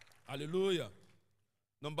 Hallelujah.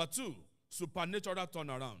 Number 2, supernatural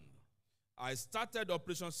turnaround. I started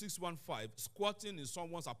Operation 615 squatting in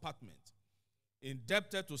someone's apartment,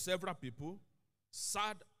 indebted to several people,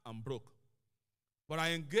 sad and broke. But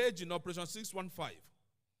I engaged in Operation 615,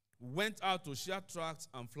 went out to share tracts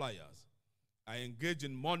and flyers. I engaged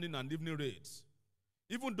in morning and evening raids.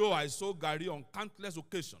 Even though I saw Gary on countless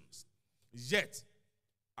occasions, yet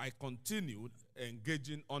I continued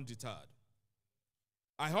engaging undeterred.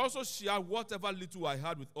 I also shared whatever little I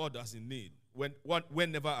had with others in need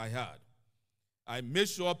whenever I had. I made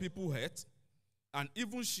sure people ate and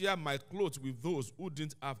even shared my clothes with those who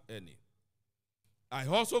didn't have any. I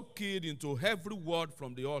also keyed into every word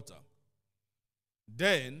from the altar.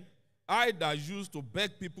 Then, I that used to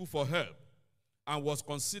beg people for help and was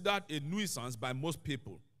considered a nuisance by most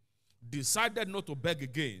people, decided not to beg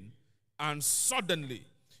again, and suddenly,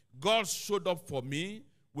 God showed up for me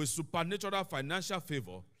with supernatural financial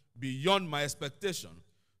favor beyond my expectation,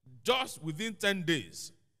 just within 10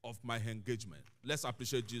 days of my engagement. Let's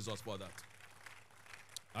appreciate Jesus for that.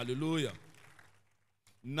 Hallelujah.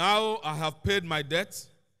 Now I have paid my debt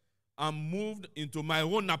and moved into my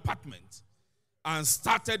own apartment and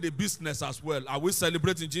started a business as well. Are we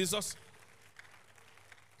celebrating Jesus?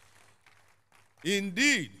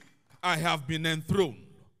 Indeed, I have been enthroned.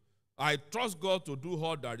 I trust God to do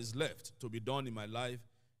all that is left to be done in my life.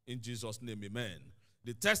 In Jesus' name, amen.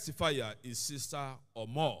 The testifier is Sister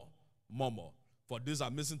Momo. For these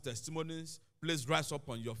amazing testimonies, please rise up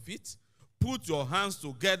on your feet. Put your hands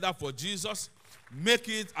together for Jesus. Make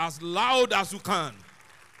it as loud as you can.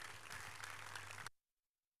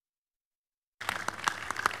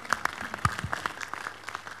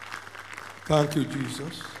 Thank you,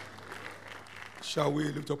 Jesus. Shall we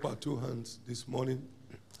lift up our two hands this morning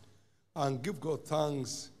and give God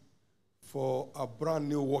thanks for a brand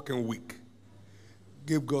new working week?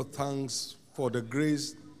 Give God thanks for the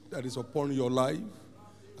grace that is upon your life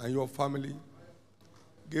and your family.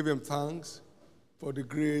 Give him thanks for the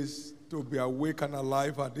grace to be awake and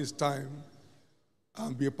alive at this time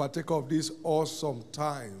and be a partaker of this awesome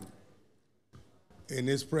time in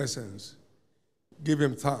his presence. Give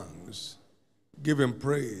him thanks. Give him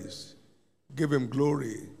praise. Give him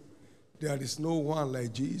glory. There is no one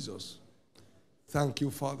like Jesus. Thank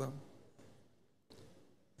you, Father.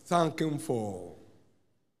 Thank him for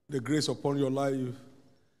the grace upon your life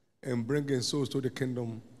and bringing souls to the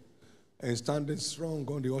kingdom and standing strong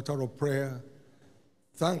on the altar of prayer.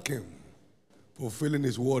 Thank him for fulfilling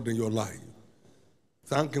his word in your life.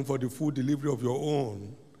 Thank him for the full delivery of your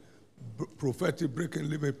own prophetic breaking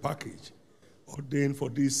living package ordained for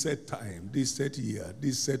this set time, this set year,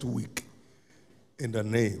 this set week, in the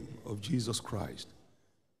name of Jesus Christ.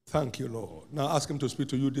 Thank you, Lord. Now ask him to speak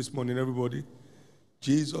to you this morning, everybody.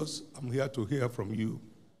 Jesus, I'm here to hear from you.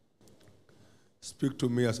 Speak to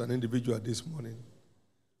me as an individual this morning.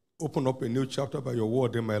 Open up a new chapter by your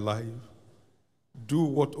word in my life. Do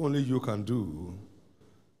what only you can do.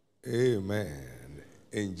 Amen.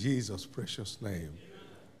 In Jesus' precious name.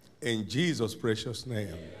 In Jesus' precious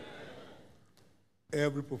name.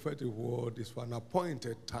 Every prophetic word is for an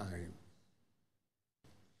appointed time.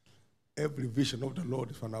 Every vision of the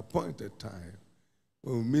Lord is for an appointed time.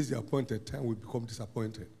 When we miss the appointed time, we become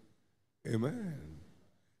disappointed. Amen.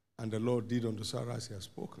 And the Lord did unto Sarah as he has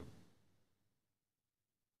spoken.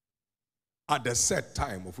 At the set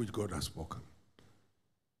time of which God has spoken.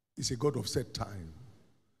 He's a God of set time.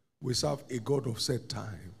 We serve a God of set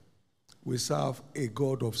time. We serve a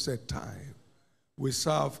God of set time. We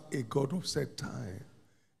serve a God of set time.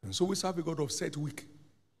 And so we serve a God of set week.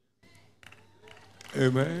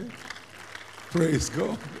 Amen. Praise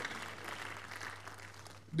God.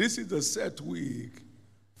 This is the set week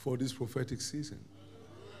for this prophetic season.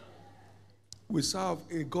 We serve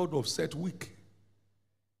a God of set week.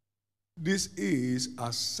 This is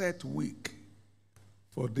a set week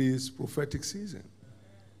for this prophetic season.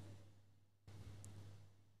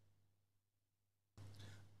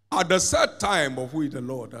 At the set time of which the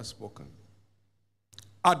Lord has spoken.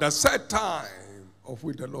 At the set time of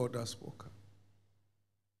which the Lord has spoken.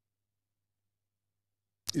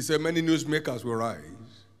 He said many newsmakers will rise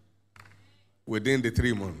within the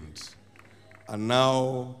 3 months. And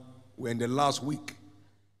now we're in the last week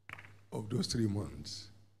of those 3 months.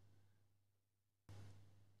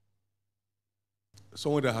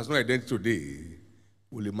 Someone that has no identity today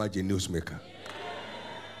will imagine newsmaker.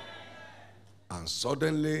 And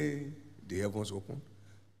suddenly the heavens opened.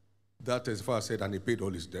 That testifier said, and he paid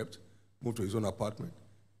all his debt, moved to his own apartment.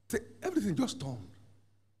 Everything just turned.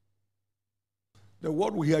 The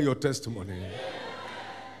world will hear your testimony.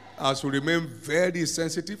 As we remain very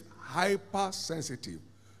sensitive, hypersensitive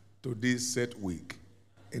to this set week,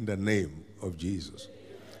 in the name of Jesus.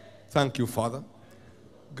 Thank you, Father.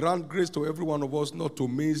 Grant grace to every one of us not to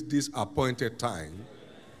miss this appointed time.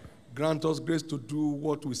 Grant us grace to do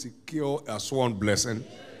what we secure a sworn blessing.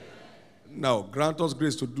 Now, grant us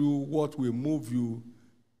grace to do what will move you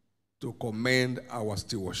to commend our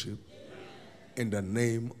stewardship. In the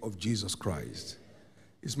name of Jesus Christ.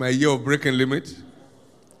 It's my year of breaking limit.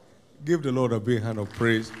 Give the Lord a big hand of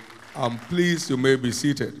praise. I'm pleased you may be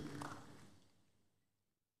seated.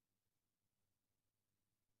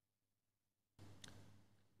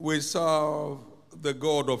 We serve the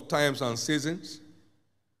God of times and seasons,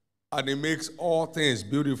 and He makes all things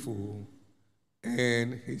beautiful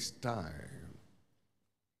in His time.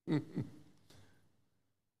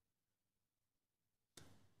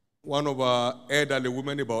 One of our elderly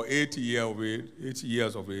women, about 80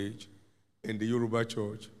 years of age, in the Yoruba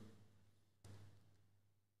church,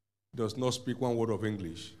 does not speak one word of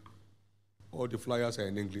English. All the flyers are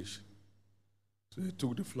in English. So he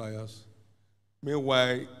took the flyers.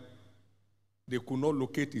 Meanwhile, they could not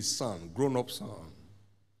locate his son, grown-up son.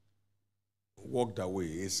 Walked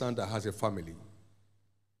away, a son that has a family.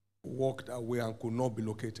 Walked away and could not be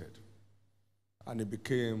located. And it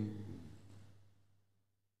became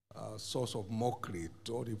a source of mockery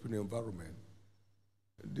to all the people in the environment.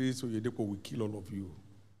 This Oyedepo will kill all of you.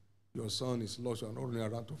 Your son is lost, you are not running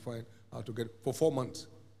around to find how to get it. For 4 months.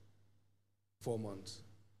 4 months.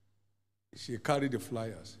 She carried the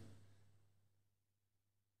flyers.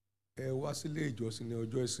 He doesn't even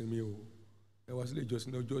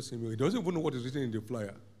know what is written in the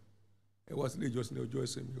flyer.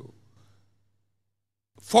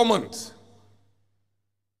 4 months.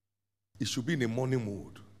 He should be in a mourning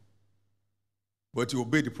mood. But he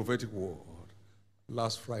obeyed the prophetic word.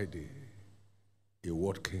 Last Friday, a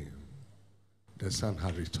word came. The son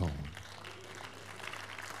had returned.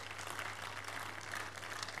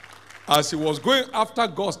 As he was going after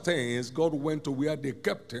God's things, God went to where they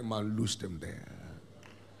kept him and loosed him there.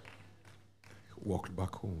 Walked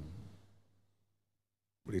back home.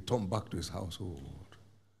 Returned back to his household.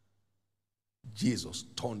 Jesus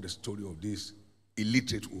turned the story of this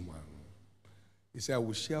illiterate woman. He said, I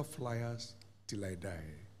will share flyers till I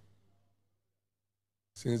die.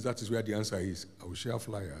 Since that is where the answer is, I will share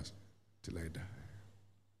flyers till I die.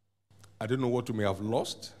 I don't know what you may have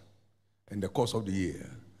lost in the course of the year.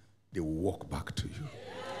 They will walk back to you.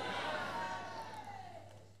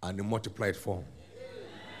 And in multiplied form.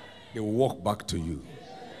 They will walk back to you.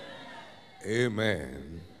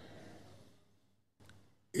 Amen.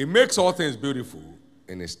 He makes all things beautiful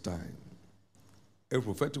in His time. A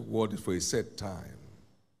prophetic word is for a set time.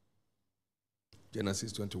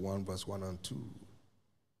 Genesis 21, verse 1 and 2.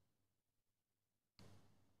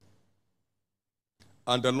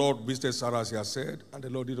 And the Lord visited Sarah as He has said, and the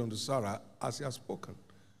Lord did unto Sarah as He has spoken.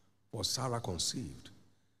 For Sarah conceived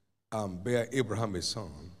and bare Abraham a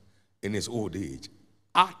son in his old age,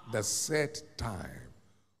 at the set time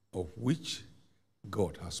of which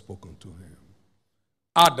God has spoken to him.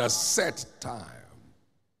 At the set time,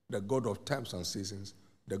 the God of times and seasons,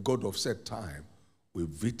 the God of set time, will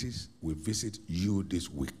visit you this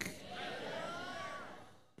week.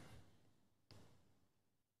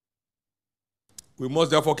 We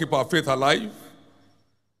must therefore keep our faith alive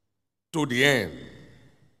to the end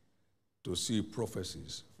to see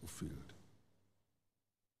prophecies fulfilled.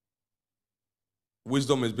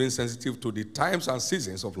 Wisdom is being sensitive to the times and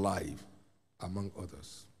seasons of life, among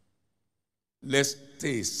others. Let's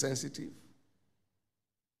stay sensitive,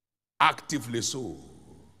 actively so.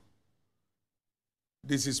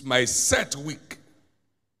 This is my set week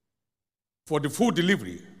for the full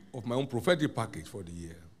delivery of my own prophetic package for the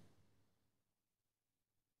year.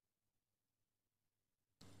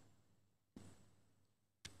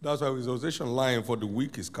 That's why the exhortation line for the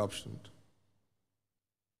week is captioned,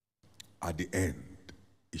 at the end,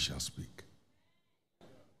 He shall speak.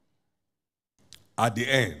 At the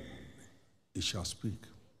end, He shall speak.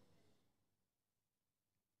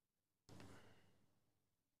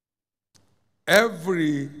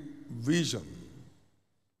 Every vision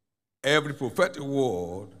Every prophetic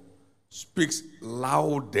word speaks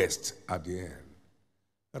loudest at the end.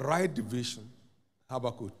 Right division,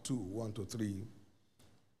 Habakkuk 2, 1 to 3.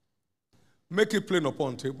 Make it plain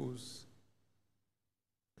upon tables,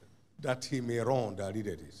 that he may run that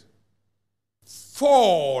readeth it.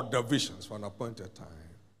 4 divisions for an appointed time.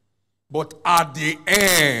 But at the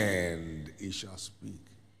end he shall speak.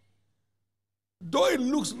 Though it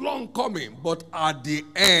looks long coming, but at the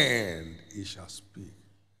end he shall speak.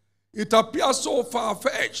 It appears so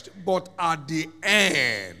far-fetched, but at the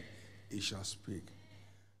end he shall speak.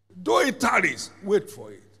 Though it tarries, wait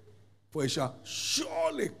for it, for it shall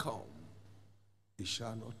surely come. It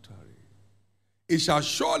shall not tarry. It shall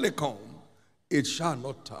surely come. It shall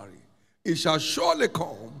not tarry. It shall surely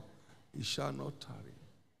come. It shall not tarry.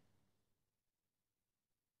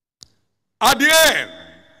 At the end,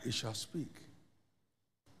 it shall speak.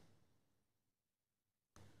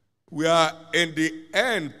 We are in the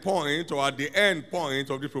end point, or at the end point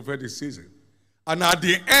of the prophetic season. And at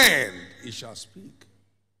the end, it shall speak.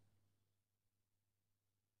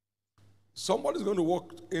 Somebody's going to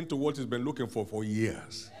walk into what he's been looking for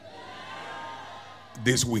years.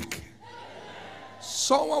 This week.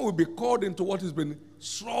 Someone will be called into what he's been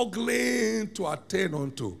struggling to attain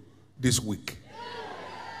unto this week.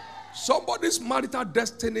 Somebody's marital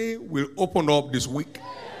destiny will open up this week.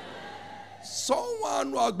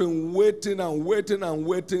 Someone who has been waiting and waiting and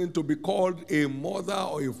waiting to be called a mother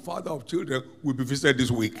or a father of children will be visited this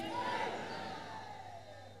week.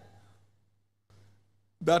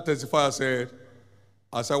 That testifier said,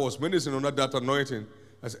 as I was ministering under that anointing,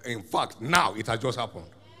 I said, in fact, now it has just happened.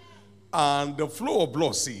 And the flow of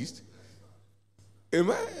blood ceased.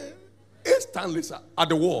 Amen. Instantly, sir, at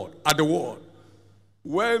the word.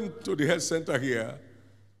 Went to the health center here,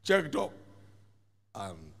 checked up,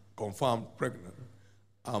 and confirmed pregnant,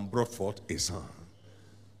 and brought forth a son.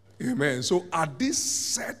 Amen. So at this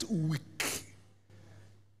set week,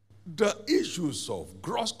 the issues of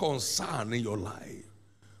gross concern in your life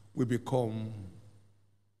will become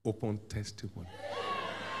open testimony.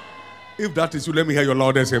 If that is you, let me hear your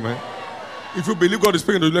loudest amen. If you believe God is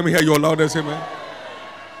speaking to you, let me hear your loudest amen.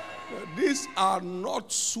 These are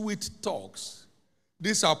not sweet talks.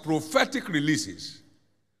 These are prophetic releases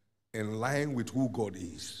in line with who God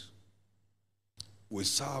is. We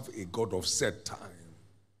serve a God of set time.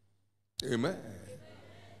 Amen.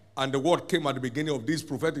 And the word came at the beginning of this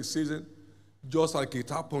prophetic season, just like it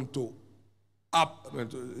happened to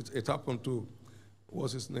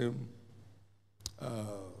what's his name?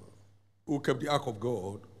 Who kept the ark of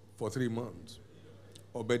God for 3 months.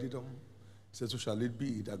 Obed-Edom says, so shall it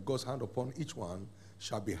be that God's hand upon each one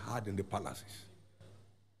shall be hard in the palaces.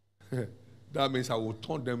 That means I will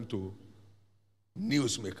turn them to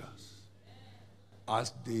newsmakers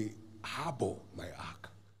as they harbor my ark,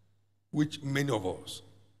 which many of us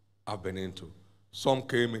have been into. Some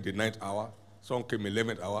came in the 9th hour, some came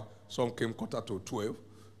 11th hour, some came 11:45,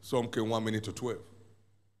 some came 1 minute to 12.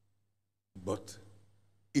 But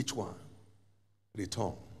each one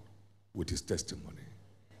returned with his testimony.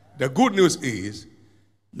 The good news is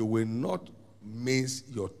you will not miss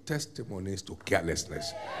your testimonies to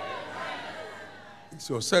carelessness. It's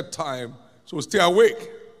your set time, so stay awake.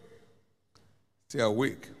 Stay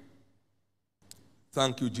awake.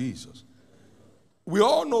 Thank you, Jesus. We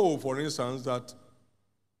all know, for instance, that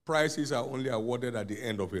prizes are only awarded at the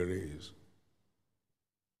end of a race.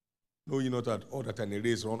 Know you not that all that in a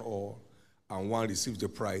race run all, and one receives the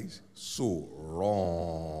prize? So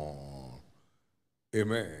wrong.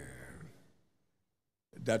 Amen.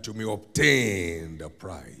 That you may obtain the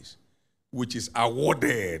prize, which is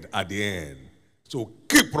awarded at the end. So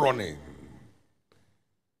keep running.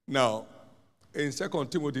 Now, in 2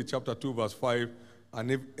 Timothy chapter 2, verse 5,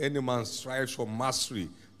 and if any man strives for mastery,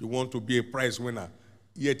 you want to be a prize winner,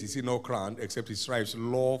 yet is he not crowned, except he strives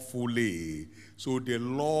lawfully. So the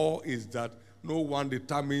law is that no one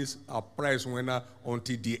determines a prize winner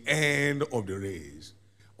until the end of the race.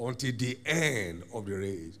 Until the end of the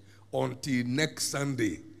race. Until next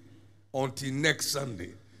Sunday. Until next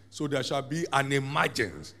Sunday. So there shall be an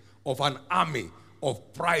emergence of an army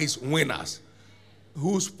of prize winners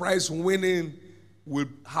whose prize winning will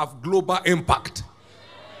have global impact.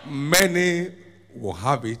 Many will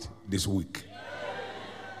have it this week.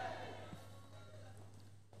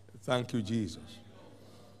 Thank you, Jesus.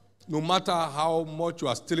 No matter how much you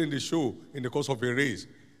are still in the show in the course of a race,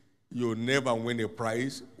 you'll never win a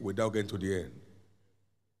prize without getting to the end.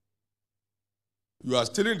 You are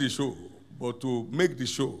still in the show, but to make the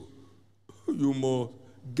show, you must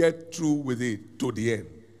get through with it to the end.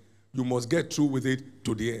 You must get through with it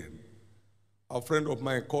to the end. A friend of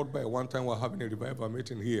mine called by one time, we were having a revival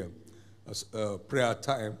meeting here, prayer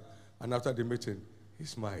time, and after the meeting, he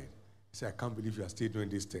smiled. He said, I can't believe you are still doing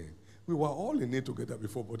this thing. We were all in it together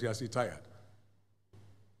before, but he has retired.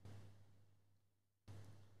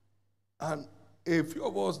 And a few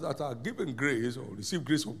of us that are given grace or receive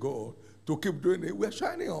grace of God to keep doing it, we're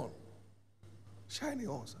shining on. Shining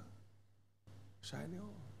on, sir. Shining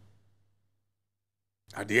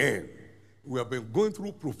on. At the end, we have been going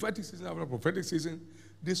through prophetic season after prophetic season.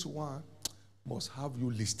 This one must have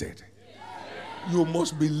you listed. You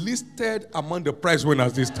must be listed among the prize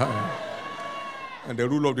winners this time. And the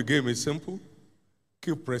rule of the game is simple.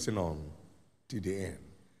 Keep pressing on till the end.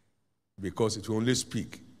 Because it will only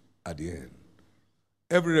speak at the end.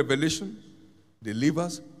 Every revelation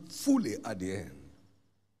delivers fully at the end.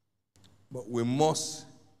 But we must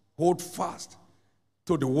hold fast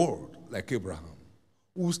to the word like Abraham,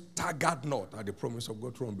 who staggered not at the promise of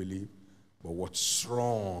God through unbelief, but was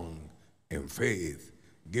strong in faith,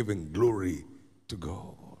 giving glory to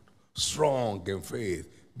God. Strong in faith,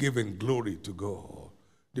 giving glory to God.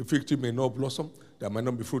 The fig tree may not blossom, there might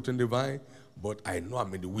not be fruit in the vine, but I know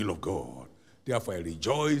I'm in the will of God. Therefore I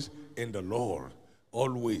rejoice in the Lord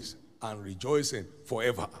always and rejoicing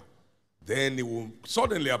forever. Then he will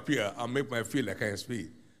suddenly appear and make me feel like I can speak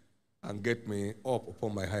and get me up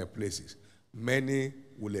upon my higher places. Many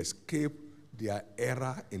will escape their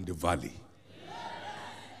error in the valley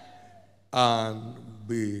and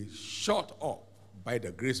be shot up by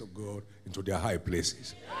the grace of God into their high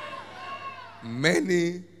places.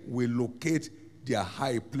 Many will locate their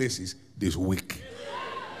high places this week.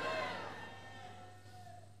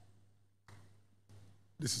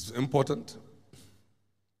 This is important.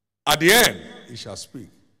 At the end, he shall speak.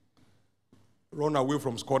 Run away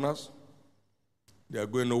from scorners. They are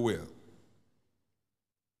going nowhere.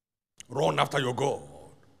 Run after your God.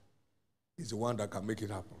 He's the one that can make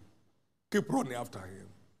it happen. Keep running after him.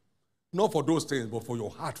 Not for those things, but for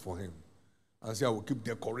your heart for him. And say, I will keep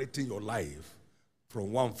decorating your life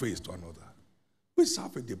from one phase to another. We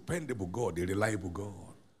serve a dependable God, a reliable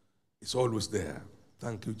God. It's always there.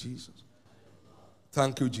 Thank you, Jesus.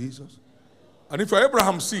 Thank you, Jesus. And if you're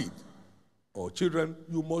Abraham's seed or children,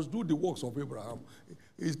 you must do the works of Abraham.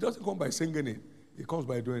 It doesn't come by singing it. It comes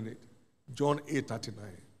by doing it. John 8:39.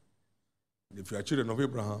 If you are children of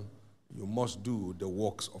Abraham, you must do the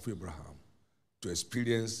works of Abraham. To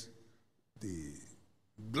experience the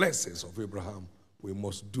blessings of Abraham, we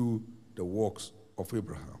must do the works of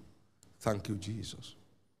Abraham. Thank you, Jesus.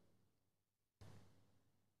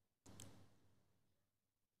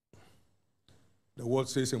 The word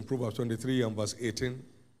says in Proverbs 23 and verse 18,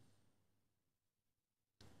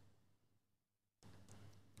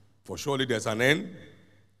 for surely there's an end,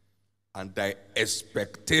 and thy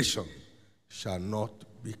expectation shall not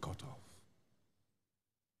be cut off.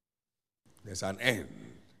 There's an end.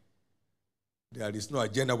 There is no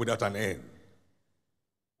agenda without an end.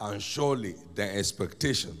 And surely the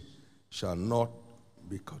expectation shall not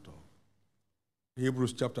be cut off.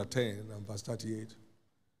 Hebrews chapter 10 and verse 38.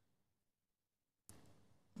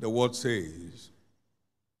 The word says,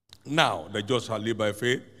 now the just shall live by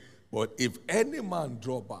faith, but if any man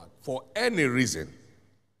draw back for any reason,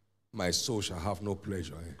 my soul shall have no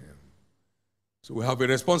pleasure in him. So we have a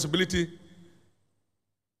responsibility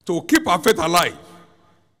to keep our faith alive,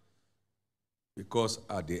 because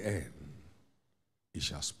at the end, he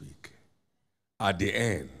shall speak. At the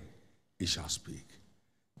end, he shall speak.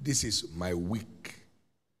 This is my week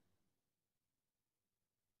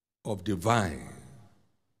of divine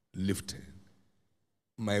lifting.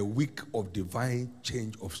 My week of divine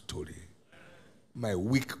change of story. My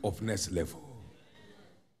week of next level.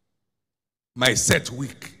 My set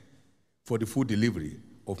week for the full delivery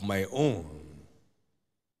of my own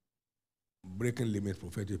Breaking Limit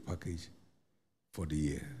prophetic package for the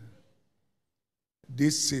year.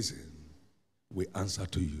 This season, we answer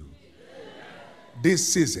to you.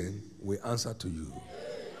 This season, we answer to you.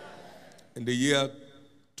 In the year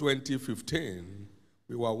 2015,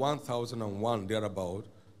 we were 1,001 thereabout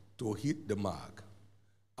to hit the mark.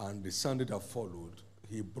 And the Sunday that followed,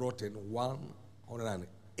 he brought in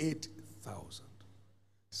 108,000.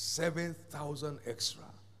 7,000 extra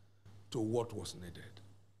to what was needed.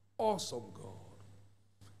 Awesome God.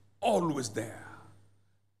 Always there.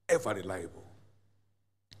 Ever reliable.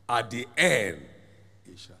 At the end,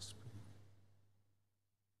 he shall speak.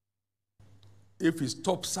 If he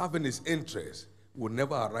stops serving his interest, we'll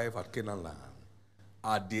never arrive at Canaan land.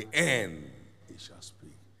 At the end, he shall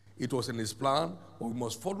speak. It was in his plan, but we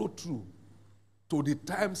must follow through to the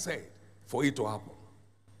time set for it to happen.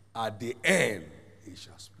 At the end, he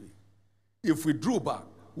shall speak. If we drew back,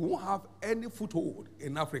 we won't have any foothold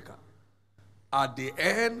in Africa. At the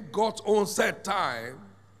end, God's own set time,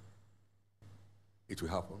 it will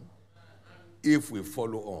happen. If we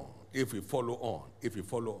follow on, if we follow on, if we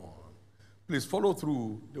follow on. Please follow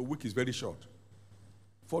through. The week is very short.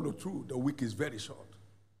 Follow through. The week is very short.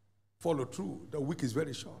 Follow through. The week is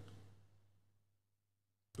very short.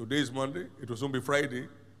 Today is Monday. It will soon be Friday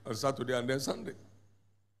and Saturday and then Sunday.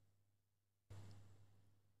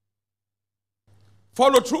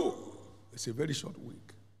 Follow through. It's a very short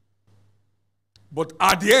week. But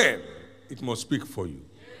at the end, it must speak for you.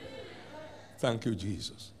 Thank you,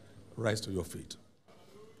 Jesus. Rise to your feet.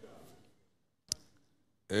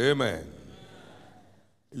 Amen.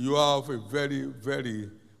 You have a very, very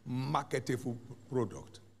marketable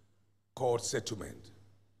product called settlement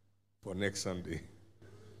for next Sunday.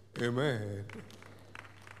 Amen.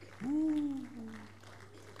 Ooh.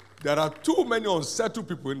 There are too many unsettled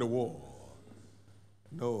people in the world.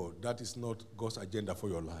 No, that is not God's agenda for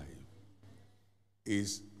your life.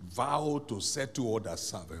 Is vow to settle others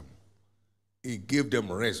serve him. He gave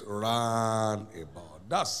them rest round about.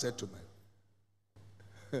 That's settlement.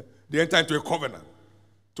 They enter into a covenant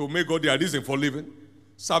to make God their reason for living,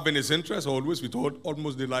 serving his interests always with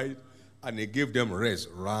utmost delight, and he gave them rest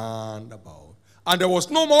round about. And there was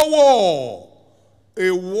no more war,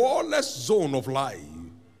 a warless zone of life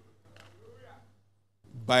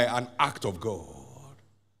by an act of God.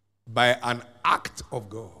 By an act of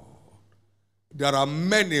God. There are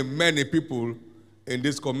many, many people in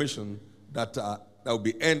this commission that will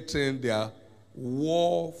be entering their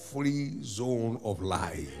war-free zone of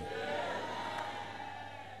life.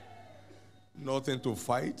 Nothing to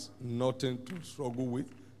fight, nothing to struggle with,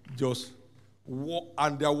 just war.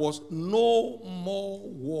 And there was no more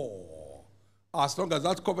war. As long as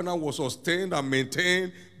that covenant was sustained and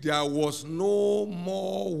maintained, there was no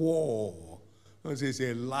more war. It's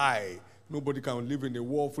a lie. Nobody can live in a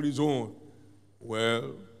war-free zone.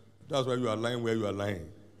 Well, that's why you are lying where you are lying.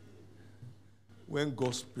 When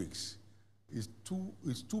God speaks, it's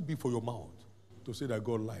too big for your mouth to say that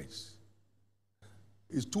God lies.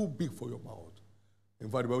 It's too big for your mouth. In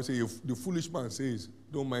fact, the Bible says, if the foolish man says,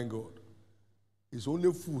 don't mind God. It's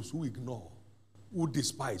only fools who ignore, who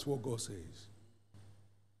despise what God says.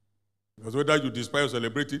 Because whether you despise or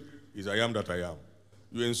celebrate it, is I am that I am.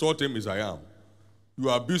 You insult him, is I am. You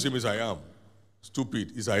abuse him, is I am.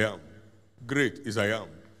 Stupid, is I am. Great, is I am.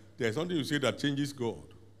 There's something you say that changes God.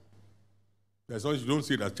 There's something you don't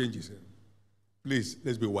say that changes him. Please,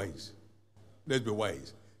 let's be wise. Let's be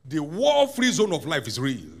wise. The war-free zone of life is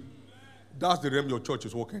real. That's the realm your church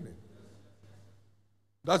is walking in.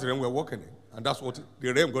 That's the realm we're walking in. And that's what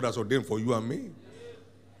the realm God has ordained for you and me.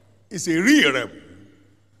 It's a real realm.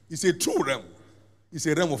 It's a true realm. It's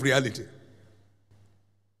a realm of reality.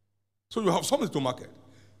 So you have something to market.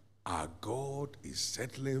 Our God is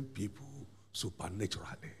settling people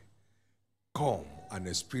supernaturally. Come and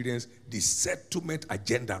experience the settlement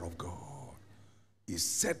agenda of God. He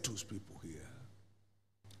settles people here.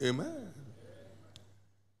 Amen.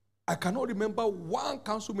 I cannot remember one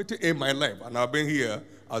council meeting in my life, and I've been here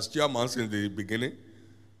as chairman since the beginning,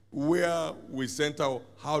 where we sent out,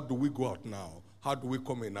 how do we go out now? How do we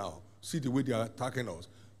come in now? See the way they are attacking us.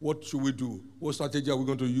 What should we do? What strategy are we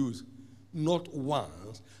going to use? Not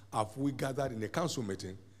once have we gathered in a council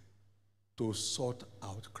meeting to sort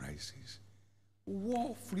out crisis.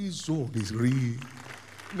 War-free zone is real.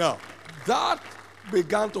 Now, that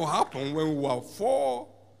began to happen when we were 4,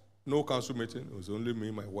 no council meeting. It was only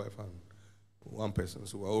me, my wife, and one person,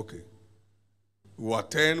 so we were okay. We were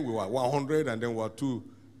 10, we were 100, and then we were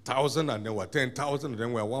 2,000, and then we were 10,000, and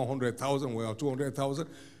then we were 100,000, we were 200,000.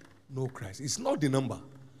 No crisis. It's not the number.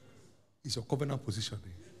 It's your covenant positioning.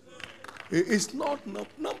 It's not,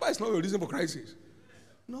 number is not your reason for crisis.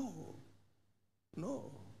 No.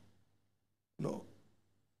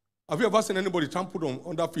 Have you ever seen anybody trampled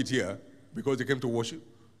on their feet here because they came to worship?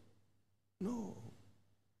 No.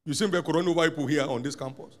 You seen there corona people here on this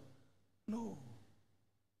campus? No.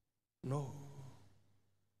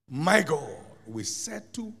 My God will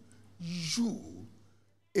settle you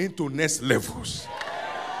into next levels.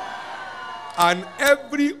 And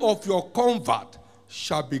every of your convert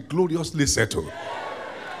shall be gloriously settled.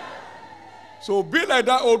 So be like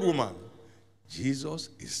that old woman. Jesus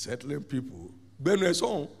is settling people.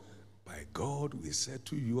 Benson, by God will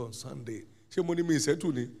settle you on Sunday. She money means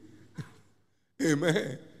settle me.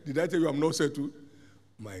 Amen. Did I tell you I'm not settled?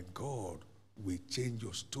 My God will change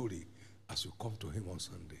your story as you come to him on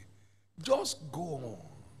Sunday. Just go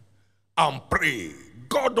on and pray.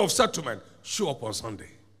 God of settlement, show up on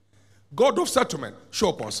Sunday. God of settlement, show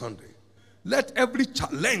up on Sunday. Let every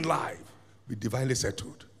challenge life be divinely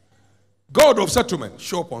settled. God of settlement,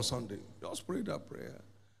 show up on Sunday. Just pray that prayer.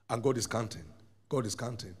 And God is counting. God is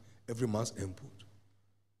counting every man's input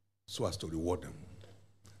so as to reward them.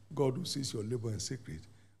 God who sees your labor in secret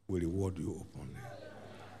will reward you openly.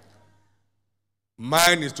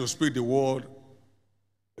 Mine is to speak the word.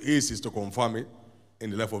 His is to confirm it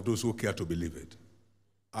in the life of those who care to believe it.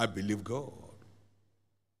 I believe God.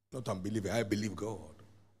 Not unbelieving, I believe God.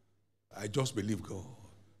 I just believe God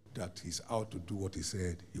that he's out to do what he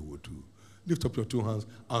said he would do. Lift up your two hands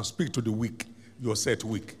and speak to the weak, your set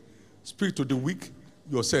weak. Speak to the weak,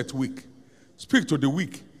 your set weak. Speak to the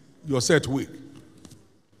weak, your set weak.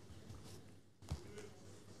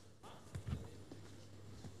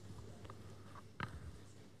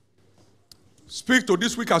 Speak to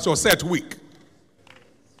this week as your set week.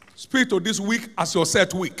 Speak to this week as your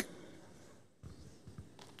set week.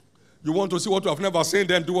 You want to see what you have never seen,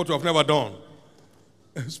 then do what you have never done.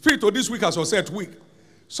 Speak to this week as your set week.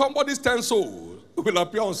 Somebody's 10 souls will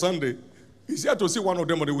appear on Sunday. He's here to see one of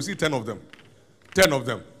them, or they will see 10 of them. 10 of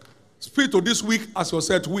them. Speak to this week as your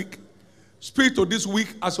set week. Speak to this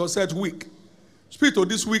week as your set week. Speak to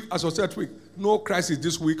this week as your set week. No crisis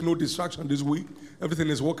this week, no distraction this week. Everything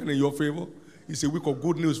is working in your favor. It's a week of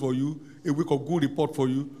good news for you, a week of good report for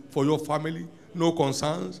you, for your family. No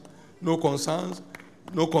concerns, no concerns,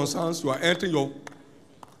 no concerns. You are entering your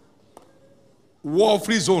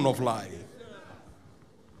war-free zone of life.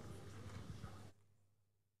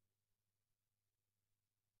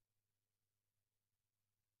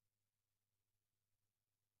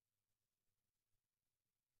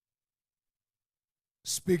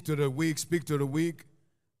 Speak to the weak, speak to the weak.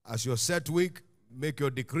 As your set week, make your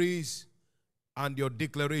decrees and your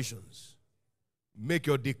declarations. Make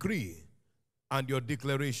your decree and your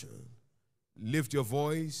declaration. Lift your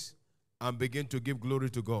voice and begin to give glory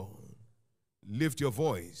to God. Lift your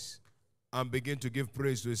voice and begin to give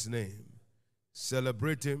praise to his name.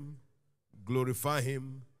 Celebrate him, glorify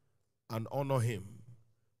him, and honor him.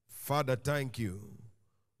 Father, thank you.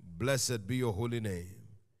 Blessed be your holy name.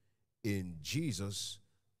 In Jesus'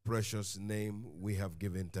 precious name we have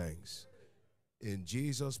given thanks. In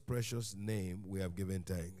Jesus' precious name we have given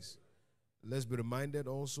thanks. Let's be reminded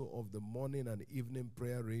also of the morning and evening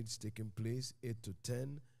prayer reads taking place 8 to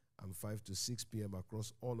 10 and 5 to 6 p.m.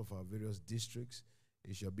 across all of our various districts.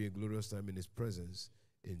 It shall be a glorious time in his presence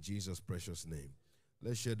in Jesus' precious name.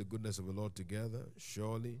 Let's share the goodness of the Lord together.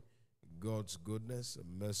 Surely God's goodness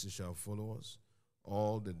and mercy shall follow us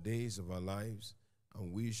all the days of our lives,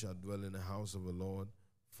 and we shall dwell in the house of the Lord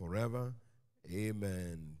forever.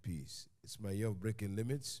 Amen. Peace. It's my year of breaking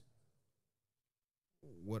limits.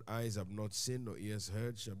 What eyes have not seen nor ears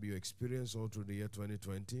heard shall be your experience all through the year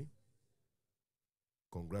 2020.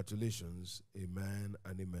 Congratulations. Amen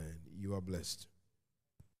and amen. You are blessed.